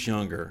 5 years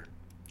younger.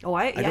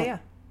 yeah.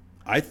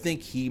 I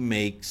think he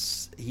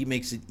makes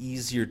it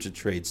easier to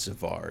trade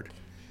Savard.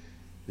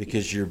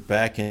 Because your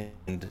back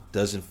end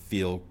doesn't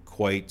feel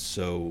quite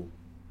so,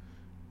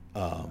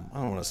 I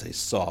don't want to say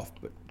soft,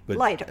 but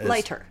lighter.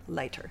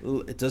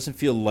 It doesn't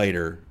feel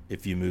lighter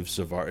if you move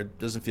Savard. It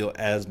doesn't feel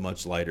as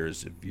much lighter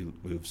as if you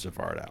move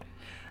Savard out.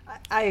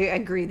 I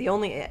agree.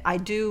 And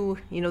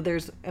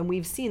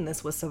we've seen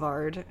this with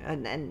Savard,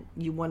 and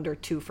you wonder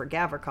too for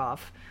Gavrikov.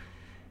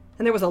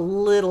 And there was a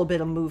little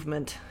bit of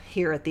movement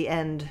here at the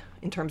end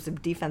in terms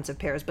of defensive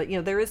pairs, but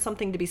there is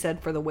something to be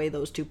said for the way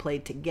those two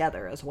played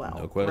together as well,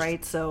 no question.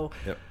 right? So,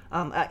 Yep.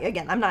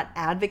 Again, I'm not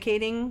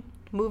advocating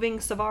moving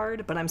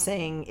Savard, but I'm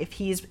saying if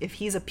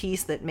he's a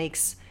piece that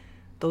makes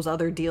those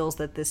other deals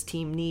that this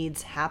team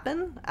needs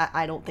happen,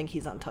 I don't think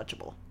he's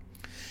untouchable.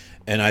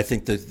 And I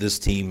think that this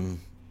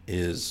team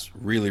is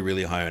really,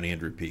 really high on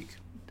Andrew Peak.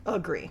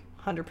 Agree,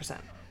 100%.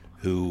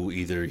 Who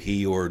either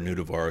he or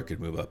Nudavara could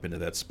move up into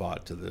that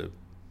spot to the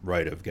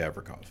right of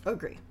Gavrikov.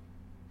 Agree.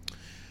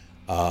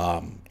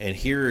 And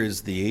here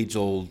is the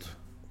age-old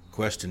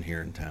question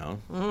here in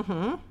town.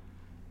 Mm-hmm.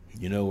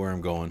 You know where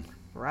I'm going.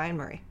 Ryan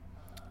Murray.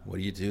 What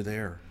do you do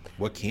there?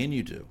 What can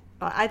you do?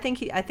 I think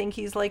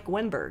he's like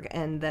Wenberg,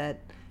 and that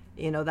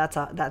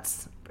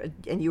that's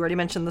and you already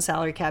mentioned the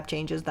salary cap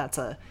changes.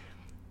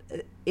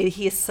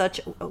 He is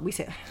such. We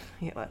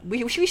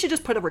should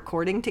just put a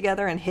recording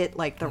together and hit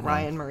like the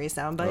Ryan Murray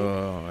soundbite.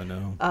 Oh, I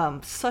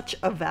know. Such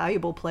a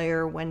valuable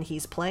player when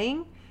he's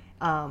playing,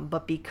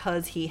 but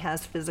because he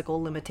has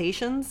physical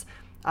limitations,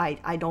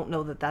 I don't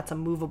know that that's a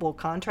movable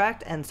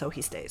contract, and so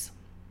he stays.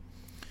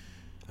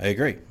 I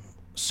agree.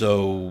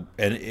 So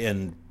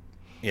and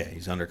yeah,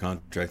 he's under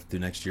contract through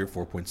next year,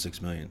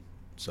 $4.6 million.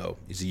 So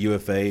he's a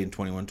UFA in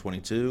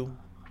 21-22.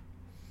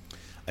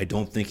 I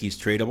don't think he's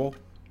tradable.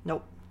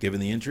 Nope. Given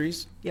the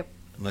injuries. Yep.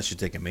 Unless you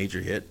take a major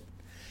hit.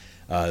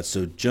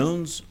 So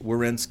Jones,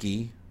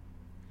 Werenski,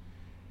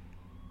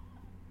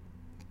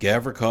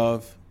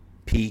 Gavrikov,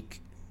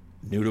 Peak,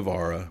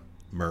 Nudavara,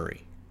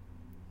 Murray.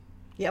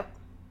 Yep.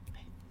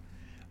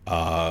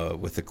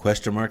 with the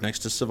question mark next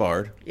to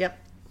Savard. Yep.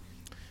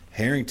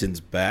 Harrington's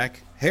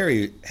back.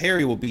 Harry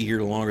will be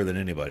here longer than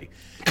anybody.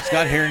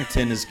 Scott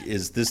Harrington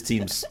is this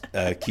team's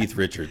Keith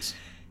Richards.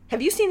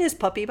 Have you seen his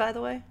puppy, by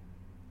the way?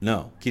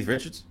 No, Keith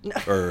Richards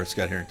or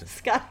Scott Harrington.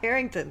 Scott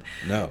Harrington.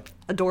 No,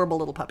 Adorable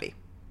little puppy.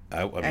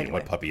 I mean, Anyway.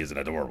 what puppy isn't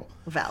adorable?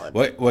 Valid.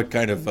 What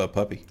kind of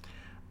puppy?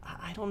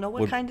 I don't know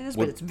what kind it is,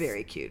 but it's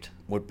very cute.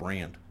 What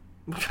brand?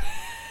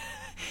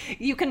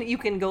 You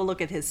can go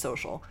look at his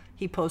social.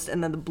 He posted,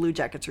 and then the Blue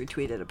Jackets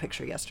retweeted a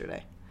picture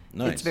yesterday.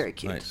 Nice. It's very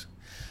cute. Nice.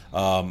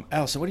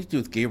 Allison, what do you do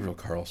with Gabriel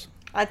Carlson?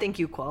 I think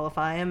you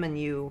qualify him, and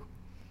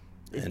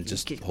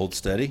Just hold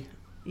steady?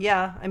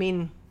 Yeah, I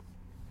mean,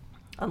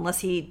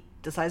 unless he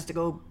decides to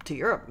go to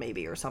Europe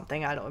maybe or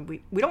something.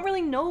 We don't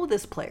really know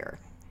this player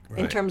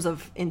in Right. terms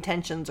of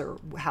intentions or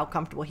how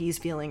comfortable he's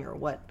feeling or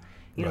what,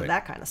 Right.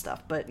 that kind of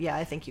stuff. But yeah,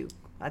 I think you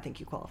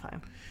qualify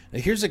him. Now,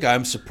 here's a guy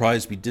I'm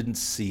surprised we didn't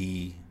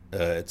see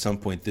at some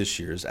point this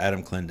year is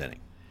Adam Clendenning.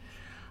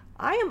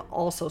 I am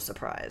also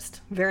surprised,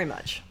 very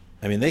much.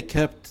 I mean, they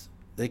kept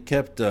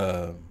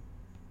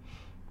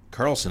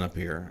Carlson up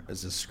here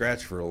as a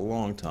scratch for a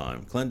long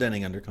time.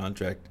 Clendenning under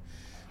contract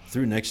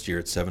through next year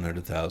at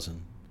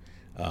 $700,000.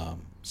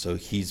 So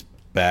he's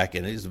back,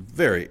 and he's a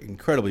very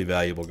incredibly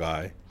valuable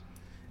guy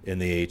in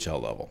the AHL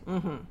level.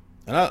 Mm-hmm.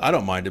 And I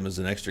don't mind him as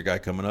an extra guy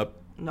coming up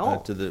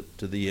to the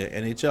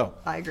NHL.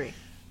 I agree.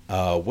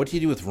 What do you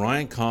do with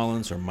Ryan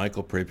Collins or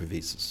Michael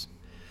Prapavizis?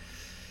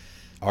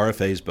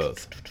 RFAs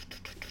both.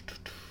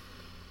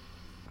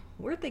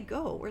 Where'd they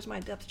go? Where's my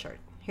depth chart?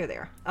 Here they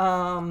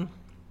are.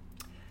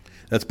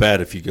 That's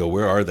bad if you go,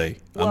 where are they?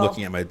 I'm Well,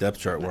 looking at my depth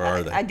chart. Where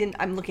are they?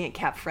 I'm looking at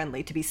Cap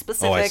Friendly to be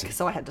specific, see.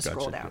 so I had to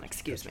scroll Gotcha. down.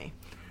 Excuse me.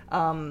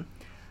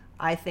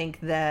 I think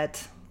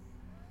that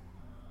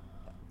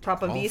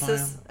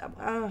Prapavizis.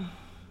 I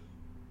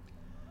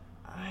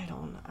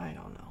don't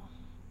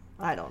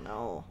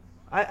know.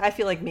 I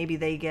feel like maybe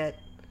they get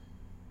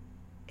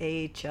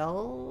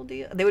AHL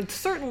deal. They would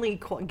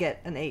certainly get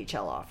an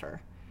AHL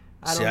offer.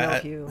 I don't know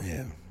if you.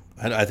 Yeah,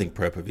 I think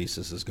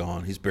Prapavizis is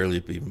gone. He's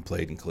barely even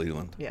played in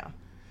Cleveland. Yeah.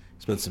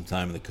 Spent some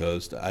time in the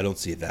coast. I don't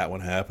see that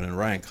one happening.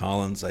 Ryan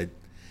Collins, I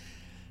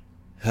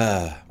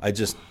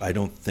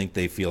don't think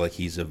they feel like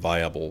he's a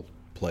viable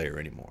player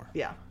anymore.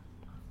 Yeah.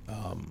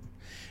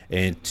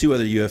 And two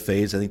other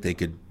UFAs, I think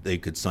they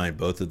could sign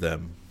both of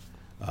them.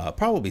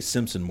 Probably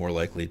Simpson more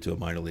likely to a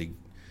minor league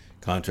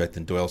contract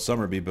than Doyle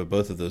Summerby, but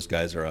both of those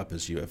guys are up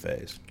as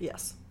UFAs.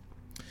 Yes.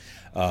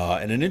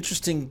 And an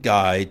interesting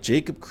guy,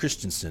 Jacob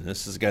Christensen.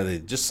 This is a guy they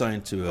just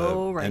signed to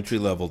an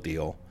entry-level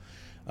deal.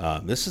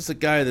 This is a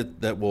guy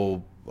that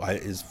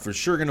is for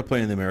sure going to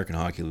play in the American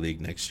Hockey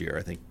League next year.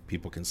 I think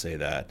people can say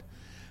that.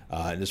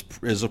 And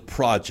is a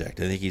project.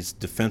 I think he's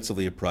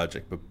defensively a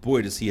project, but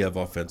boy, does he have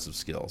offensive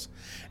skills.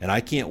 And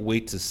I can't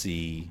wait to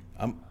see.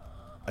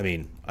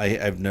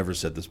 I've never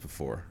said this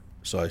before,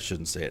 so I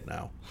shouldn't say it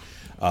now.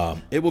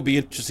 It will be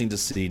interesting to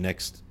see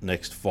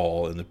next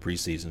fall in the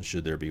preseason,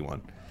 should there be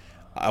one.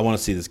 I want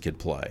to see this kid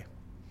play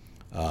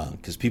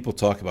because people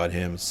talk about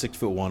him,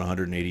 6'1",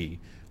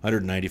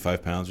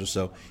 195 pounds or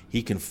so.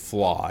 He can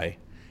fly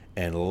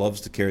and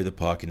loves to carry the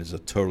puck and is a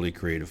totally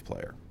creative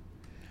player.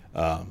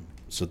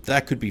 So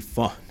that could be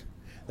fun.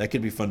 That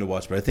could be fun to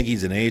watch. But I think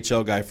he's an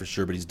AHL guy for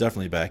sure, but he's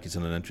definitely back. He's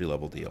on an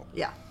entry-level deal.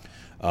 Yeah.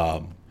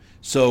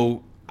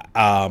 So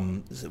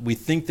we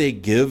think they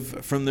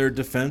give from their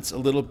defense a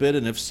little bit,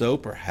 and if so,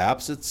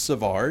 perhaps it's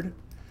Savard.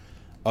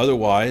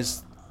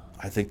 Otherwise,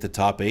 I think the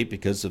top 8,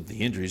 because of the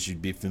injuries,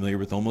 you'd be familiar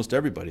with almost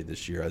everybody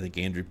this year. I think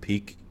Andrew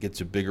Peeke gets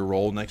a bigger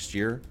role next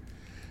year.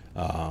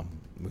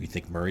 We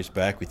think Murray's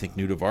back. We think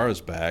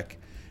Nudavara's back.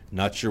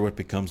 Not sure what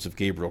becomes of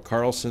Gabriel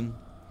Carlson.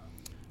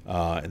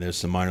 And there's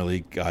some minor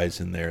league guys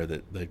in there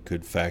that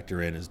could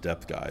factor in as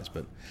depth guys.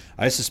 But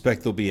I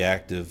suspect they'll be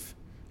active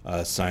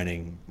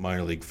signing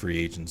minor league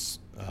free agents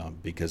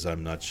because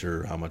I'm not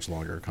sure how much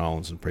longer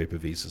Collins and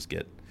Prapavizis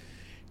get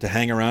to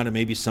hang around, and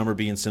maybe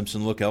Summerby and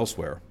Simpson look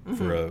elsewhere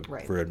for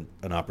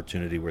an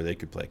opportunity where they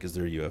could play because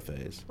they're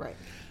UFAs. Right.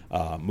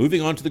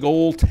 Moving on to the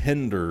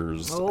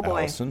goaltenders. Oh,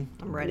 boy. Allison.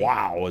 I'm ready.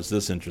 Wow, is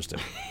this interesting.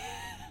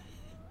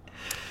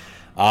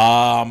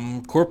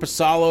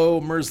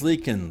 Korpisalo,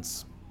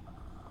 Merzlikins.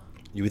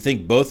 You would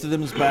think both of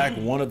them is back,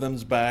 one of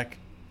them's back.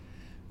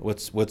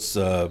 What's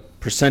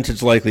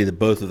percentage likely that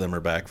both of them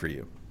are back for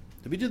you?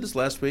 Did we do this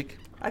last week?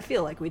 I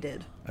feel like we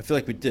did. I feel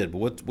like we did,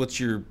 but what's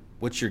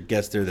your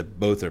guess there that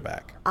both are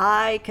back?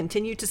 I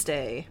continue to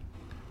stay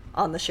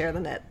on the share the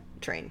net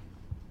train.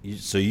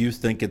 So you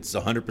think it's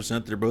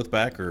 100% they're both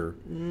back, or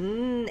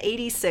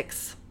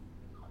 86.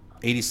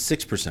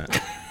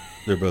 86%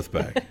 they're both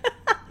back?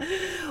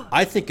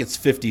 I think it's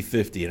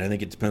 50-50, and I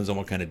think it depends on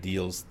what kind of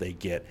deals they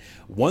get.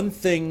 One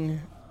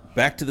thing,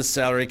 back to the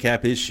salary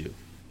cap issue.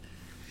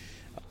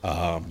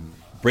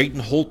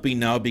 Brayton Holtby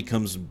now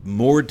becomes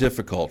more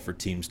difficult for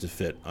teams to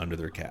fit under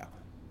their cap.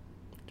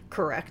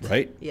 Correct.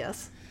 Right?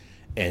 Yes.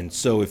 And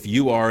so if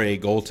you are a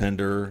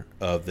goaltender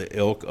of the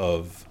ilk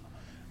of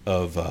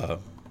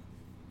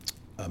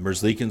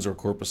Merzlikins or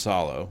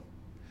Korpisalo,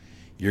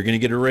 You're going to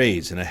get a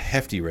raise, and a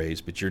hefty raise,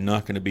 but you're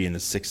not going to be in the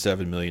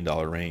 $6-7 million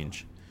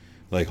range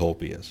like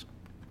Holtby is.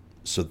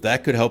 So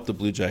that could help the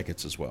Blue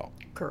Jackets as well.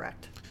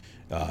 Correct.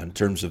 In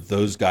terms of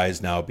those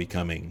guys now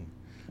becoming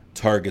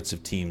targets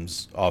of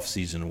teams'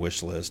 off-season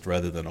wish list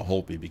rather than a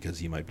Holtby because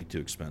he might be too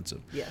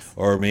expensive. Yes.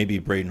 Or maybe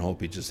Braden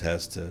Holtby just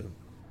has to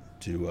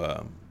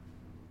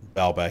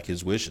bow back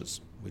his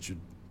wishes, which would,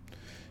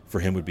 for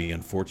him would be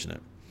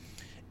unfortunate.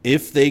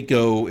 If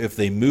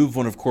they move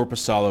one of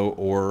Korpisalo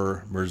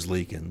or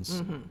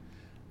Merzlikins,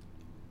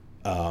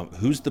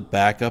 who's the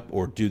backup,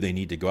 or do they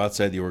need to go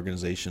outside the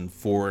organization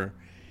for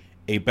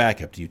a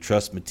backup? Do you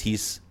trust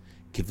Matisse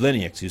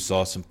Kivlenieks, who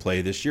saw some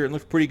play this year and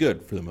looked pretty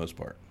good for the most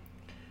part?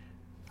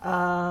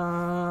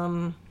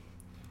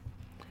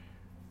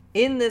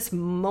 In this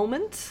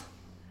moment,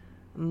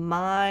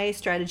 my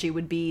strategy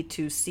would be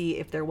to see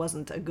if there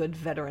wasn't a good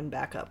veteran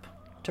backup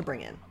to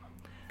bring in.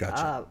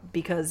 Gotcha.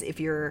 Because if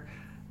you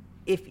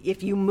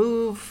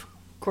move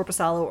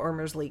Korpisalo or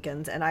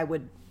Merzlikins,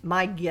 and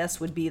my guess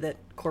would be that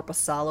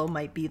Korpisalo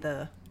might be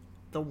the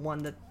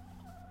one that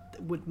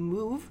would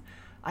move.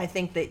 I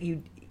think that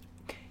you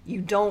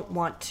don't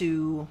want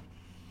to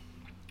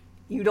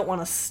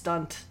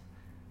stunt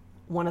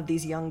one of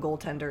these young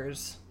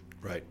goaltenders,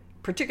 Right.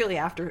 particularly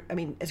after,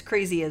 as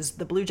crazy as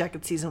the Blue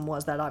Jacket season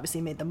was, that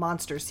obviously made the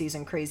Monsters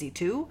season crazy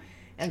too.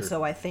 And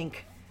so I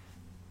think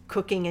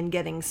cooking and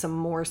getting some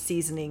more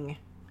seasoning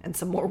and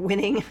some more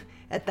winning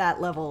at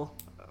that level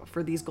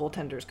for these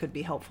goaltenders could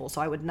be helpful.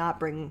 So I would not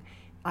bring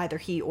either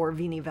he or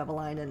Vini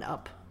Vevalainen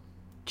up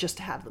just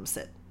to have them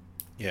sit.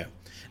 Yeah.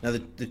 Now,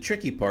 the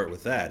tricky part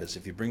with that is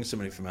if you bring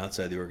somebody from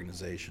outside the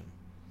organization,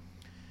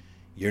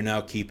 you're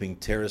now keeping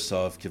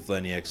Tarasov,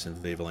 Kivlenieks, and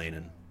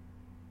Vevalainen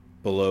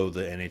below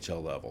the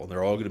NHL level.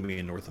 They're all going to be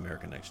in North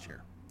America next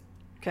year.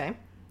 Okay.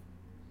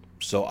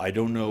 So I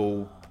don't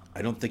know.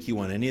 I don't think you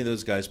want any of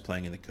those guys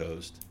playing in the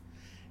Coast,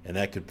 and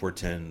that could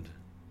portend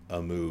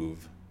a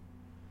move.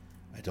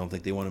 I don't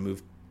think they want to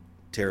move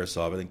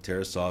Tarasov. I think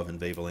Tarasov and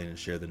Vevalainen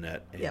share the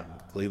net in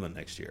Cleveland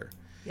next year.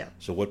 Yep.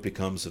 So what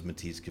becomes of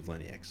Matisse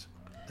Kivlenieks?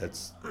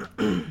 That's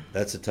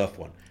a tough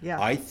one. Yeah.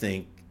 I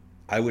think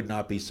I would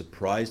not be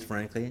surprised,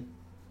 frankly,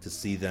 to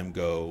see them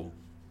go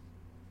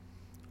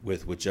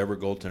with whichever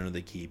goaltender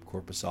they keep,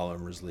 Korpisalo or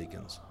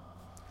Merzlikins,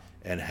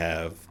 and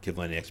have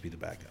Kivlenieks be the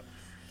backup.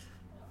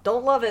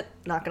 Don't love it,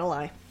 not going to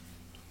lie.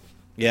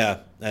 Yeah,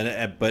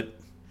 but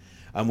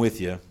I'm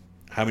with you.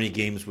 How many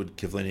games would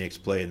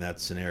Kivlenieks play in that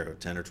scenario?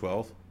 10 or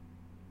 12?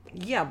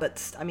 Yeah,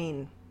 but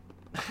I'm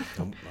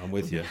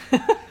with you.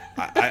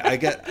 I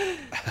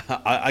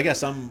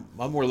guess I'm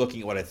more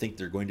looking at what I think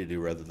they're going to do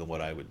rather than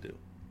what I would do.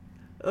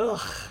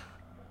 Ugh.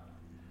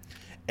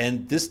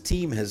 And this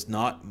team have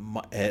not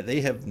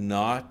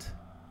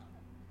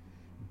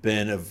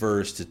been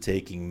averse to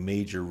taking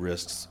major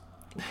risks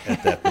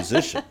at that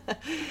position.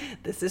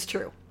 This is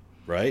true.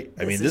 Right?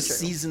 This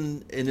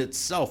season in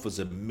itself was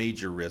a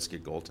major risk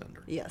at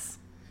goaltender. Yes.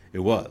 It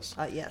was.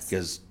 Yes.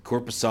 Because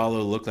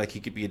Korpisalo looked like he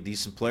could be a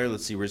decent player.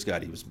 Let's see where he's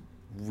got. He was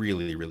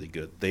really, really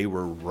good. They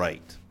were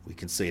right. We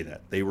can say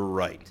that. They were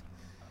right.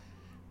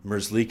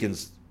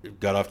 Merzlikins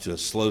got off to a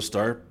slow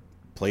start,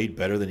 played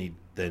better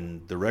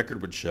than the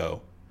record would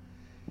show.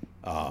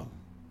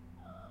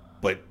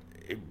 But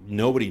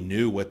nobody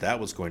knew what that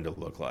was going to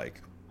look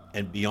like.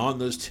 And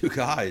beyond those two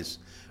guys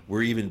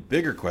were even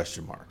bigger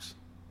question marks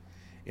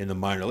in the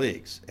minor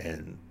leagues.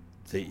 And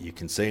you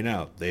can say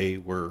now they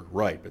were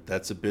right, but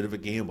that's a bit of a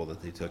gamble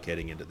that they took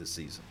heading into the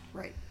season.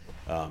 Right.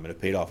 And it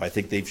paid off. I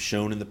think they've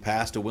shown in the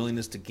past a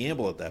willingness to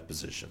gamble at that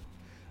position.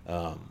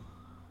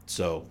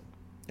 So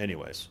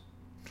anyways.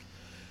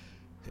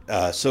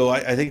 So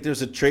I think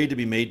there's a trade to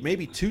be made,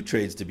 maybe two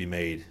trades to be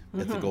made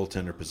at the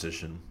goaltender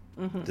position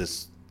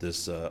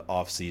this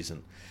off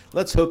season.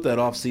 Let's hope that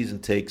off season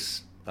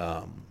takes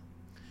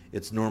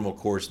its normal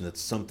course and that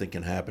something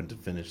can happen to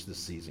finish this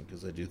season,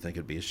 because I do think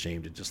it'd be a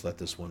shame to just let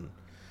this one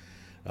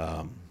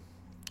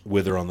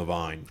wither on the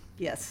vine.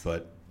 Yes.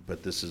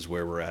 But this is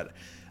where we're at.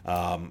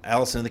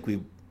 Allison, I think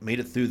we made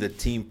it through the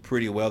team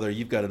pretty well there.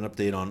 You've got an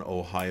update on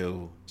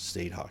Ohio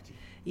State hockey.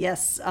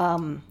 Yes.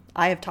 I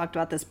have talked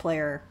about this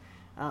player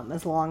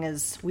as long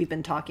as we've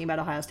been talking about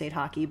Ohio State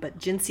hockey, but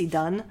Jinsey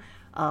Dunn,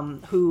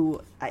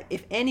 who,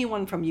 if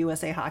anyone from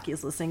USA Hockey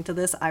is listening to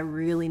this, I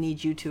really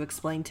need you to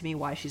explain to me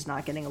why she's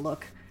not getting a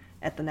look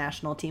at the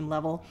national team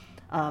level.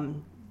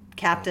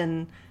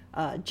 Captain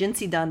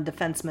Jinsey Dunn,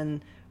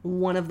 defenseman,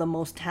 one of the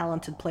most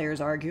talented players,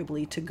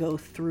 arguably, to go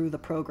through the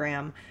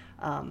program,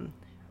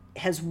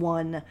 has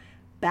won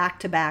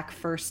back-to-back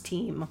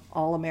first-team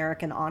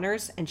All-American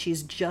honors, and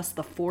she's just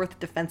the fourth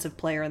defensive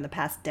player in the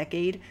past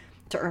decade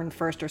to earn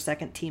first or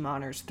second team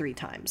honors 3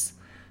 times.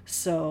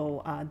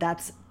 So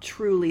that's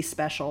truly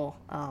special.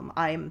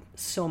 I'm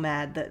so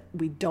mad that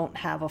we don't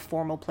have a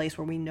formal place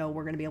where we know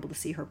we're going to be able to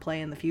see her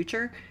play in the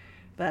future.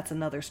 But that's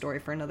another story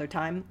for another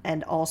time.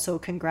 And also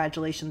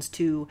congratulations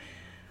to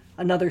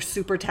another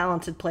super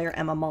talented player,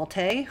 Emma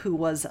Malte, who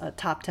was a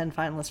top 10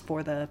 finalist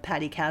for the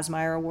Patty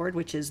Kazmaier Award,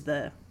 which is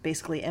the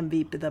basically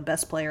MVP, the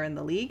best player in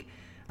the league.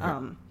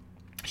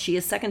 She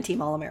is second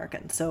team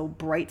All-American, so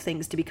bright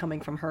things to be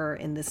coming from her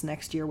in this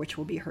next year, which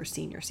will be her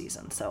senior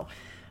season. So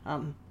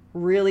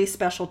really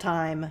special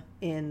time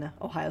in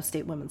Ohio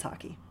State women's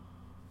hockey.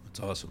 That's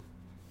awesome.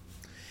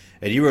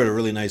 And you wrote a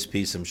really nice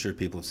piece, I'm sure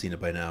people have seen it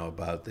by now,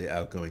 about the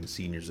outgoing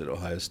seniors at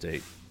Ohio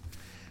State.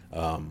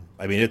 I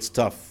mean, it's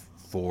tough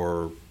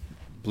for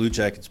Blue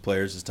Jackets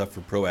players. It's tough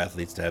for pro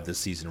athletes to have this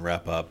season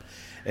wrap up.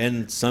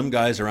 And some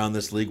guys around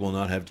this league will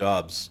not have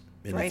jobs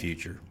in the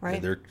future.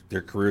 Right.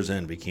 Their careers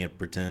end. We can't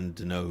pretend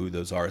to know who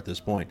those are at this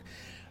point.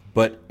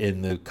 But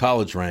in the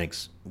college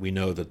ranks, we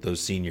know that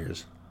those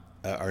seniors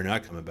are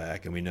not coming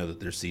back, and we know that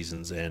their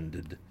seasons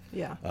ended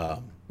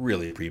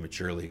really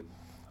prematurely.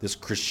 This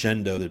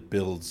crescendo that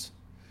builds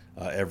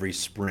every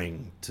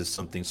spring to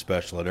something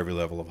special at every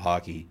level of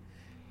hockey,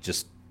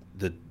 just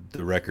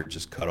the record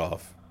just cut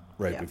off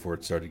right before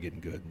it started getting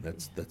good.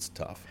 That's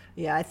tough.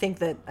 Yeah, I think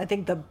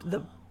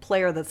the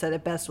player that said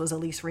it best was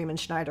Elise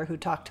Riemann-Schneider, who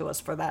talked to us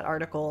for that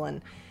article,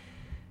 and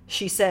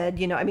she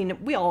said, I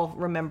mean, we all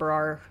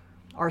remember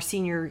our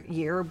senior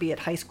year, be it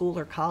high school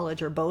or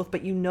college or both,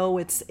 but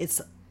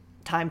it's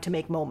time to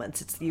make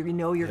moments. It's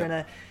you're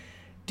gonna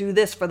do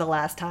this for the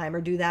last time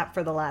or do that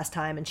for the last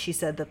time. And she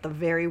said that the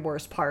very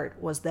worst part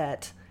was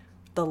that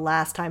the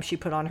last time she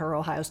put on her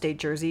Ohio State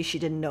jersey, she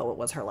didn't know it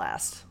was her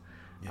last.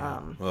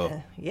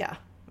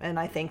 And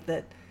I think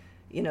that,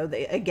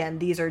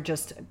 these are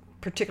just,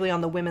 particularly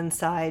on the women's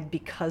side,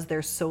 because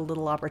there's so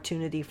little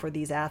opportunity for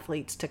these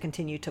athletes to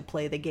continue to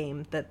play the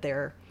game that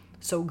they're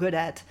so good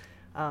at,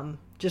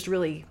 just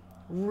really,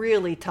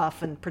 really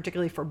tough, and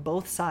particularly for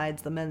both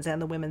sides, the men's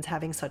and the women's,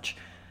 having such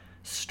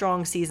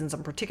strong seasons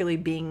and particularly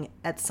being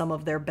at some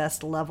of their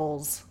best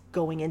levels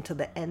going into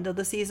the end of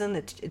the season.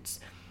 It's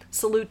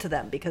salute to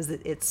them, because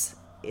it's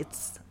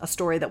a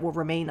story that will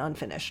remain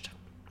unfinished.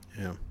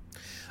 Yeah.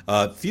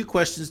 A few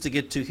questions to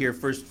get to here.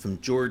 First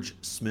from George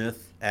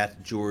Smith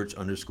at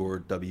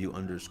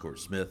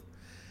George_W_Smith.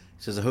 He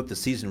says, I hope the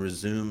season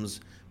resumes,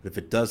 but if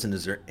it doesn't,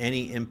 is there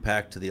any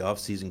impact to the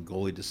offseason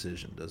goalie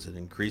decision? Does it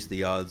increase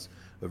the odds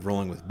of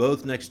rolling with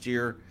both next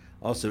year?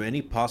 Also,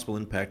 any possible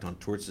impact on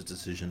Torts'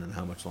 decision and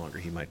how much longer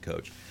he might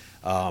coach?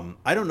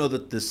 I don't know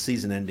that this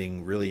season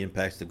ending really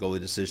impacts the goalie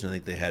decision. I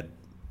think they had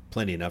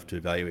plenty enough to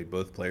evaluate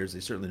both players. They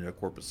certainly know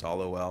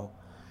Korpisalo well.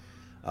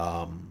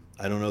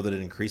 I don't know that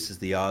it increases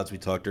the odds. We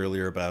talked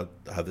earlier about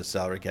how the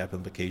salary cap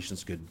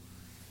implications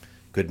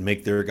could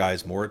make their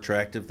guys more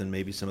attractive than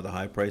maybe some of the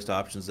high-priced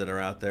options that are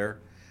out there.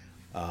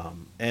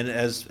 And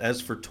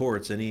as for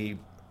Torts, any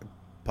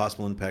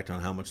possible impact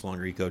on how much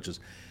longer he coaches?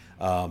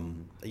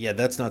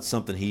 That's not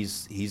something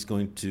he's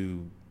going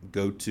to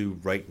go to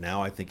right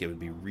now. I think it would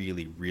be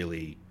really,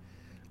 really,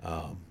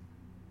 I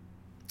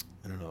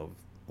don't know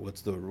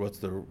what's the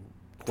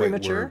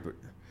premature word, but,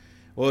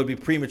 well, it'd be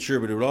premature,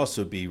 but it would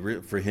also be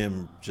for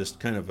him just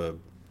kind of an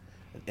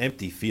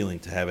empty feeling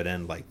to have it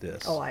end like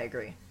this. Oh, I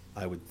agree.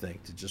 I would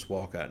think, to just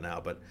walk out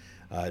now, but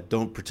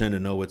don't pretend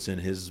to know what's in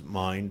his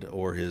mind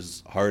or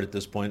his heart at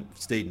this point.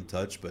 Stayed in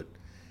touch, but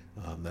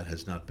that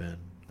has not been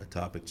a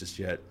topic just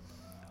yet.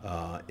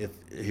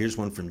 Here's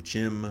one from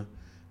Jim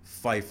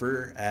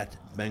Pfeiffer at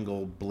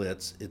Bengal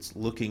Blitz. It's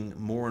looking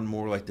more and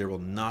more like there will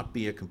not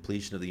be a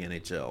completion of the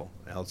NHL.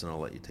 Allison, I'll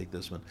let you take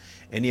this one.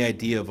 Any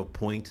idea of a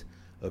point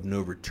of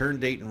no return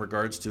date in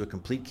regards to a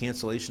complete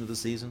cancellation of the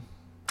season?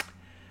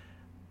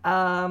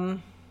 I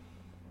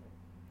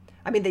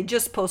mean, they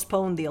just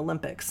postponed the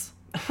Olympics.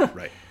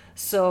 Right.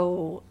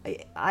 So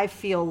I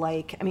feel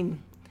like,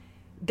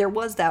 there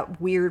was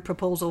that weird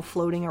proposal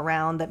floating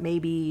around that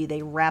maybe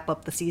they wrap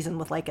up the season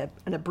with like an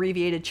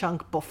abbreviated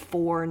chunk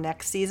before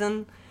next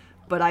season,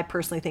 but I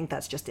personally think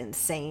that's just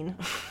insane.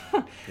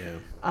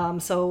 Yeah.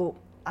 So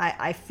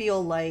I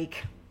feel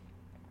like,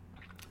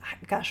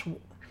 gosh,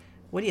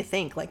 what do you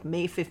think? Like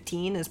May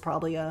 15 is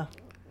probably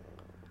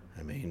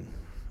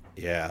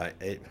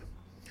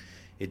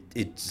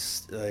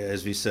It's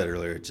as we said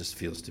earlier, it just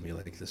feels to me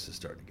like this is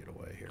starting to get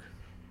away here.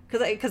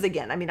 Because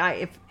again,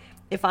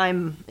 if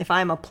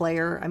I'm a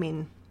player,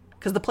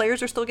 because the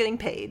players are still getting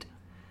paid.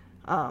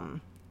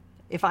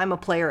 If I'm a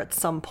player at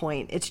some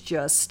point, it's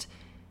just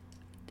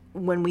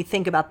when we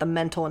think about the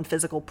mental and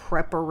physical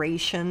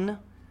preparation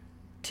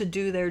to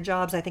do their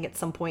jobs, I think at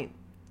some point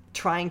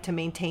trying to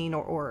maintain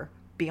or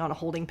be on a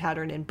holding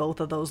pattern in both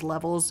of those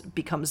levels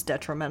becomes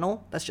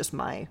detrimental. That's just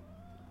my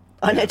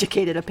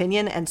uneducated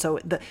opinion. And so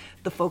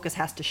the focus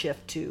has to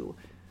shift to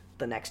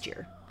the next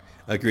year.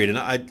 Agreed. And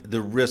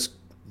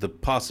the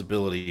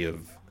possibility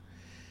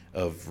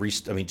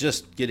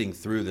just getting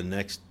through the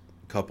next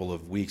couple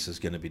of weeks is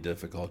going to be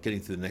difficult.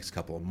 Getting through the next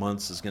couple of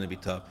months is going to be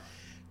tough.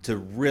 To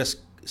risk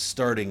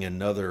starting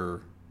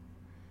another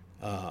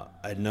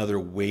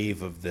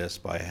wave of this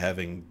by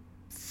having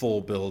full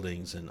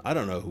buildings, and I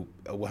don't know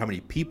how many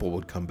people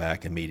would come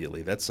back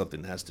immediately. That's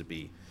something that has to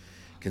be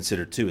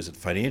considered too. Is it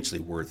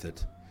financially worth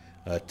it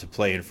to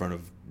play in front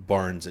of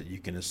barns that you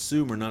can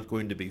assume are not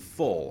going to be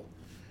full?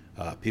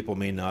 People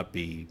may not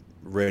be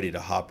ready to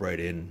hop right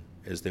in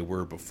as they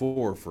were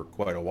before for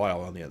quite a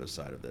while on the other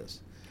side of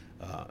this.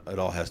 It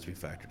all has to be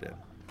factored in.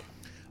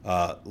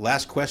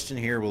 Last question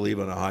here. We'll leave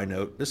on a high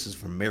note. This is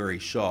from Mary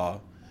Shaw,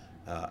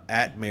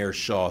 at Mayor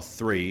Shaw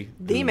 3.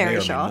 The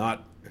Mary Shaw.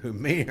 Who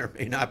may or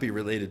may not be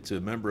related to a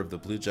member of the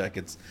Blue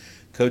Jackets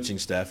coaching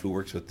staff who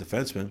works with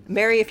defensemen.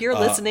 Mary, if you're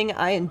listening,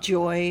 I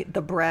enjoy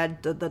the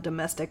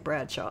domestic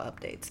Bradshaw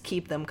updates.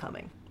 Keep them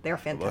coming. They're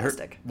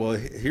fantastic. Well,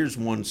 here's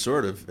one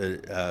sort of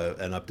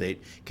an update.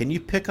 Can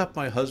you pick up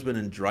my husband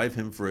and drive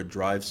him for a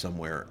drive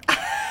somewhere?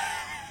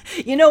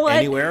 You know what?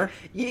 Anywhere?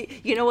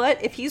 You know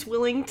what? If he's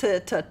willing to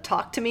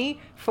talk to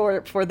me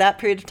for that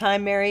period of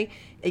time, Mary,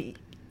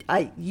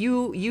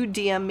 you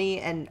DM me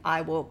and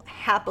I will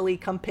happily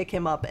come pick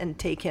him up and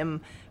take him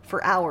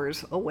for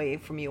hours away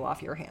from you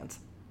off your hands.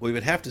 We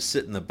would have to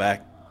sit in the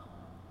back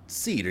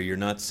seat, or you're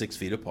not 6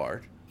 feet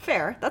apart.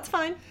 Fair, that's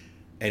fine.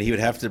 And he would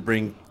have to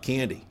bring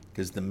candy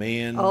because the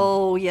man.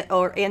 Oh yeah,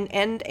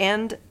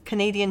 and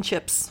Canadian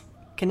chips,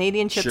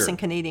 Sure. and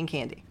Canadian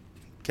candy.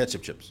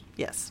 Ketchup chips.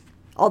 Yes,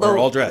 although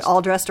all dressed.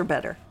 All dressed are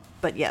better,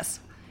 but yes.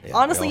 Yeah,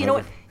 honestly, we you all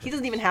know have what? He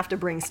doesn't even have to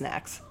bring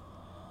snacks.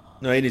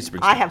 No, he needs to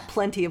bring I snacks. have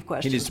plenty of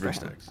questions. He needs to bring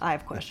for him. snacks. I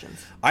have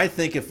questions. I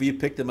think if you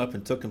picked him up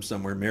and took him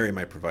somewhere, Mary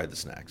might provide the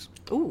snacks.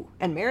 Ooh,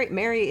 and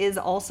Mary is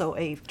also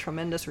a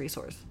tremendous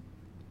resource.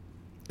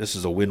 This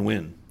is a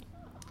win-win.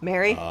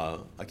 Mary, I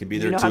can be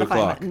you there know at how 2 to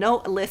find o'clock. me.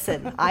 No,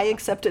 listen, I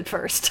accepted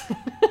first.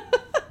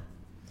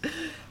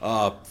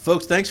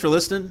 Folks, thanks for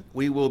listening.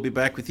 We will be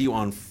back with you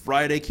on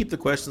Friday. Keep the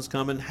questions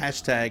coming.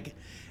 Hashtag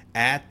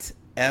at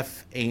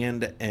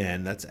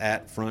 @FandN. That's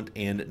at Front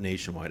and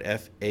Nationwide.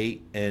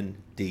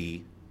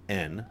 FANDN.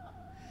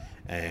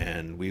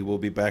 And we will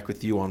be back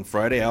with you on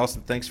Friday.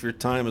 Allison, thanks for your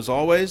time as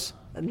always.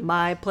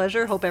 My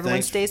pleasure. Hope everyone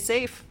Thanks. stays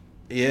safe.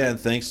 Yeah, and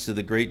thanks to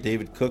the great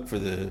David Cook for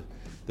the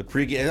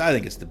pregame. I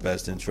think it's the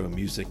best intro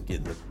music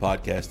in the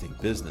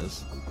podcasting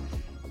business.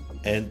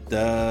 And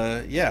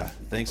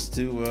thanks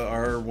to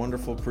our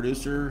wonderful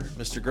producer,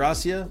 Mr.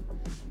 Gracia.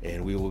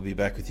 And we will be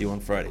back with you on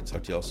Friday.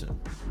 Talk to you all soon.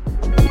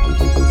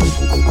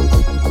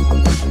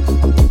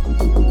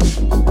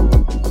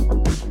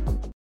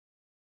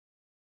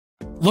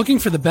 Looking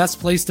for the best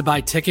place to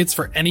buy tickets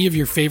for any of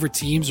your favorite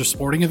teams or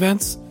sporting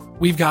events?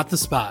 We've got the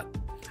spot.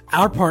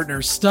 Our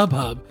partner,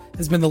 StubHub,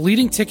 has been the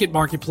leading ticket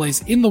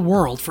marketplace in the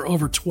world for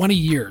over 20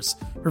 years,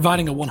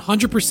 providing a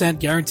 100%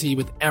 guarantee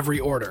with every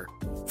order.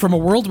 From a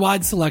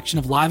worldwide selection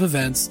of live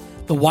events,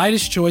 the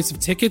widest choice of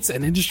tickets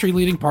and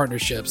industry-leading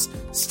partnerships,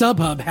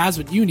 StubHub has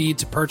what you need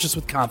to purchase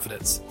with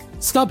confidence.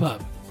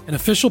 StubHub, an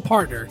official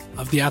partner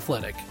of The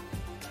Athletic.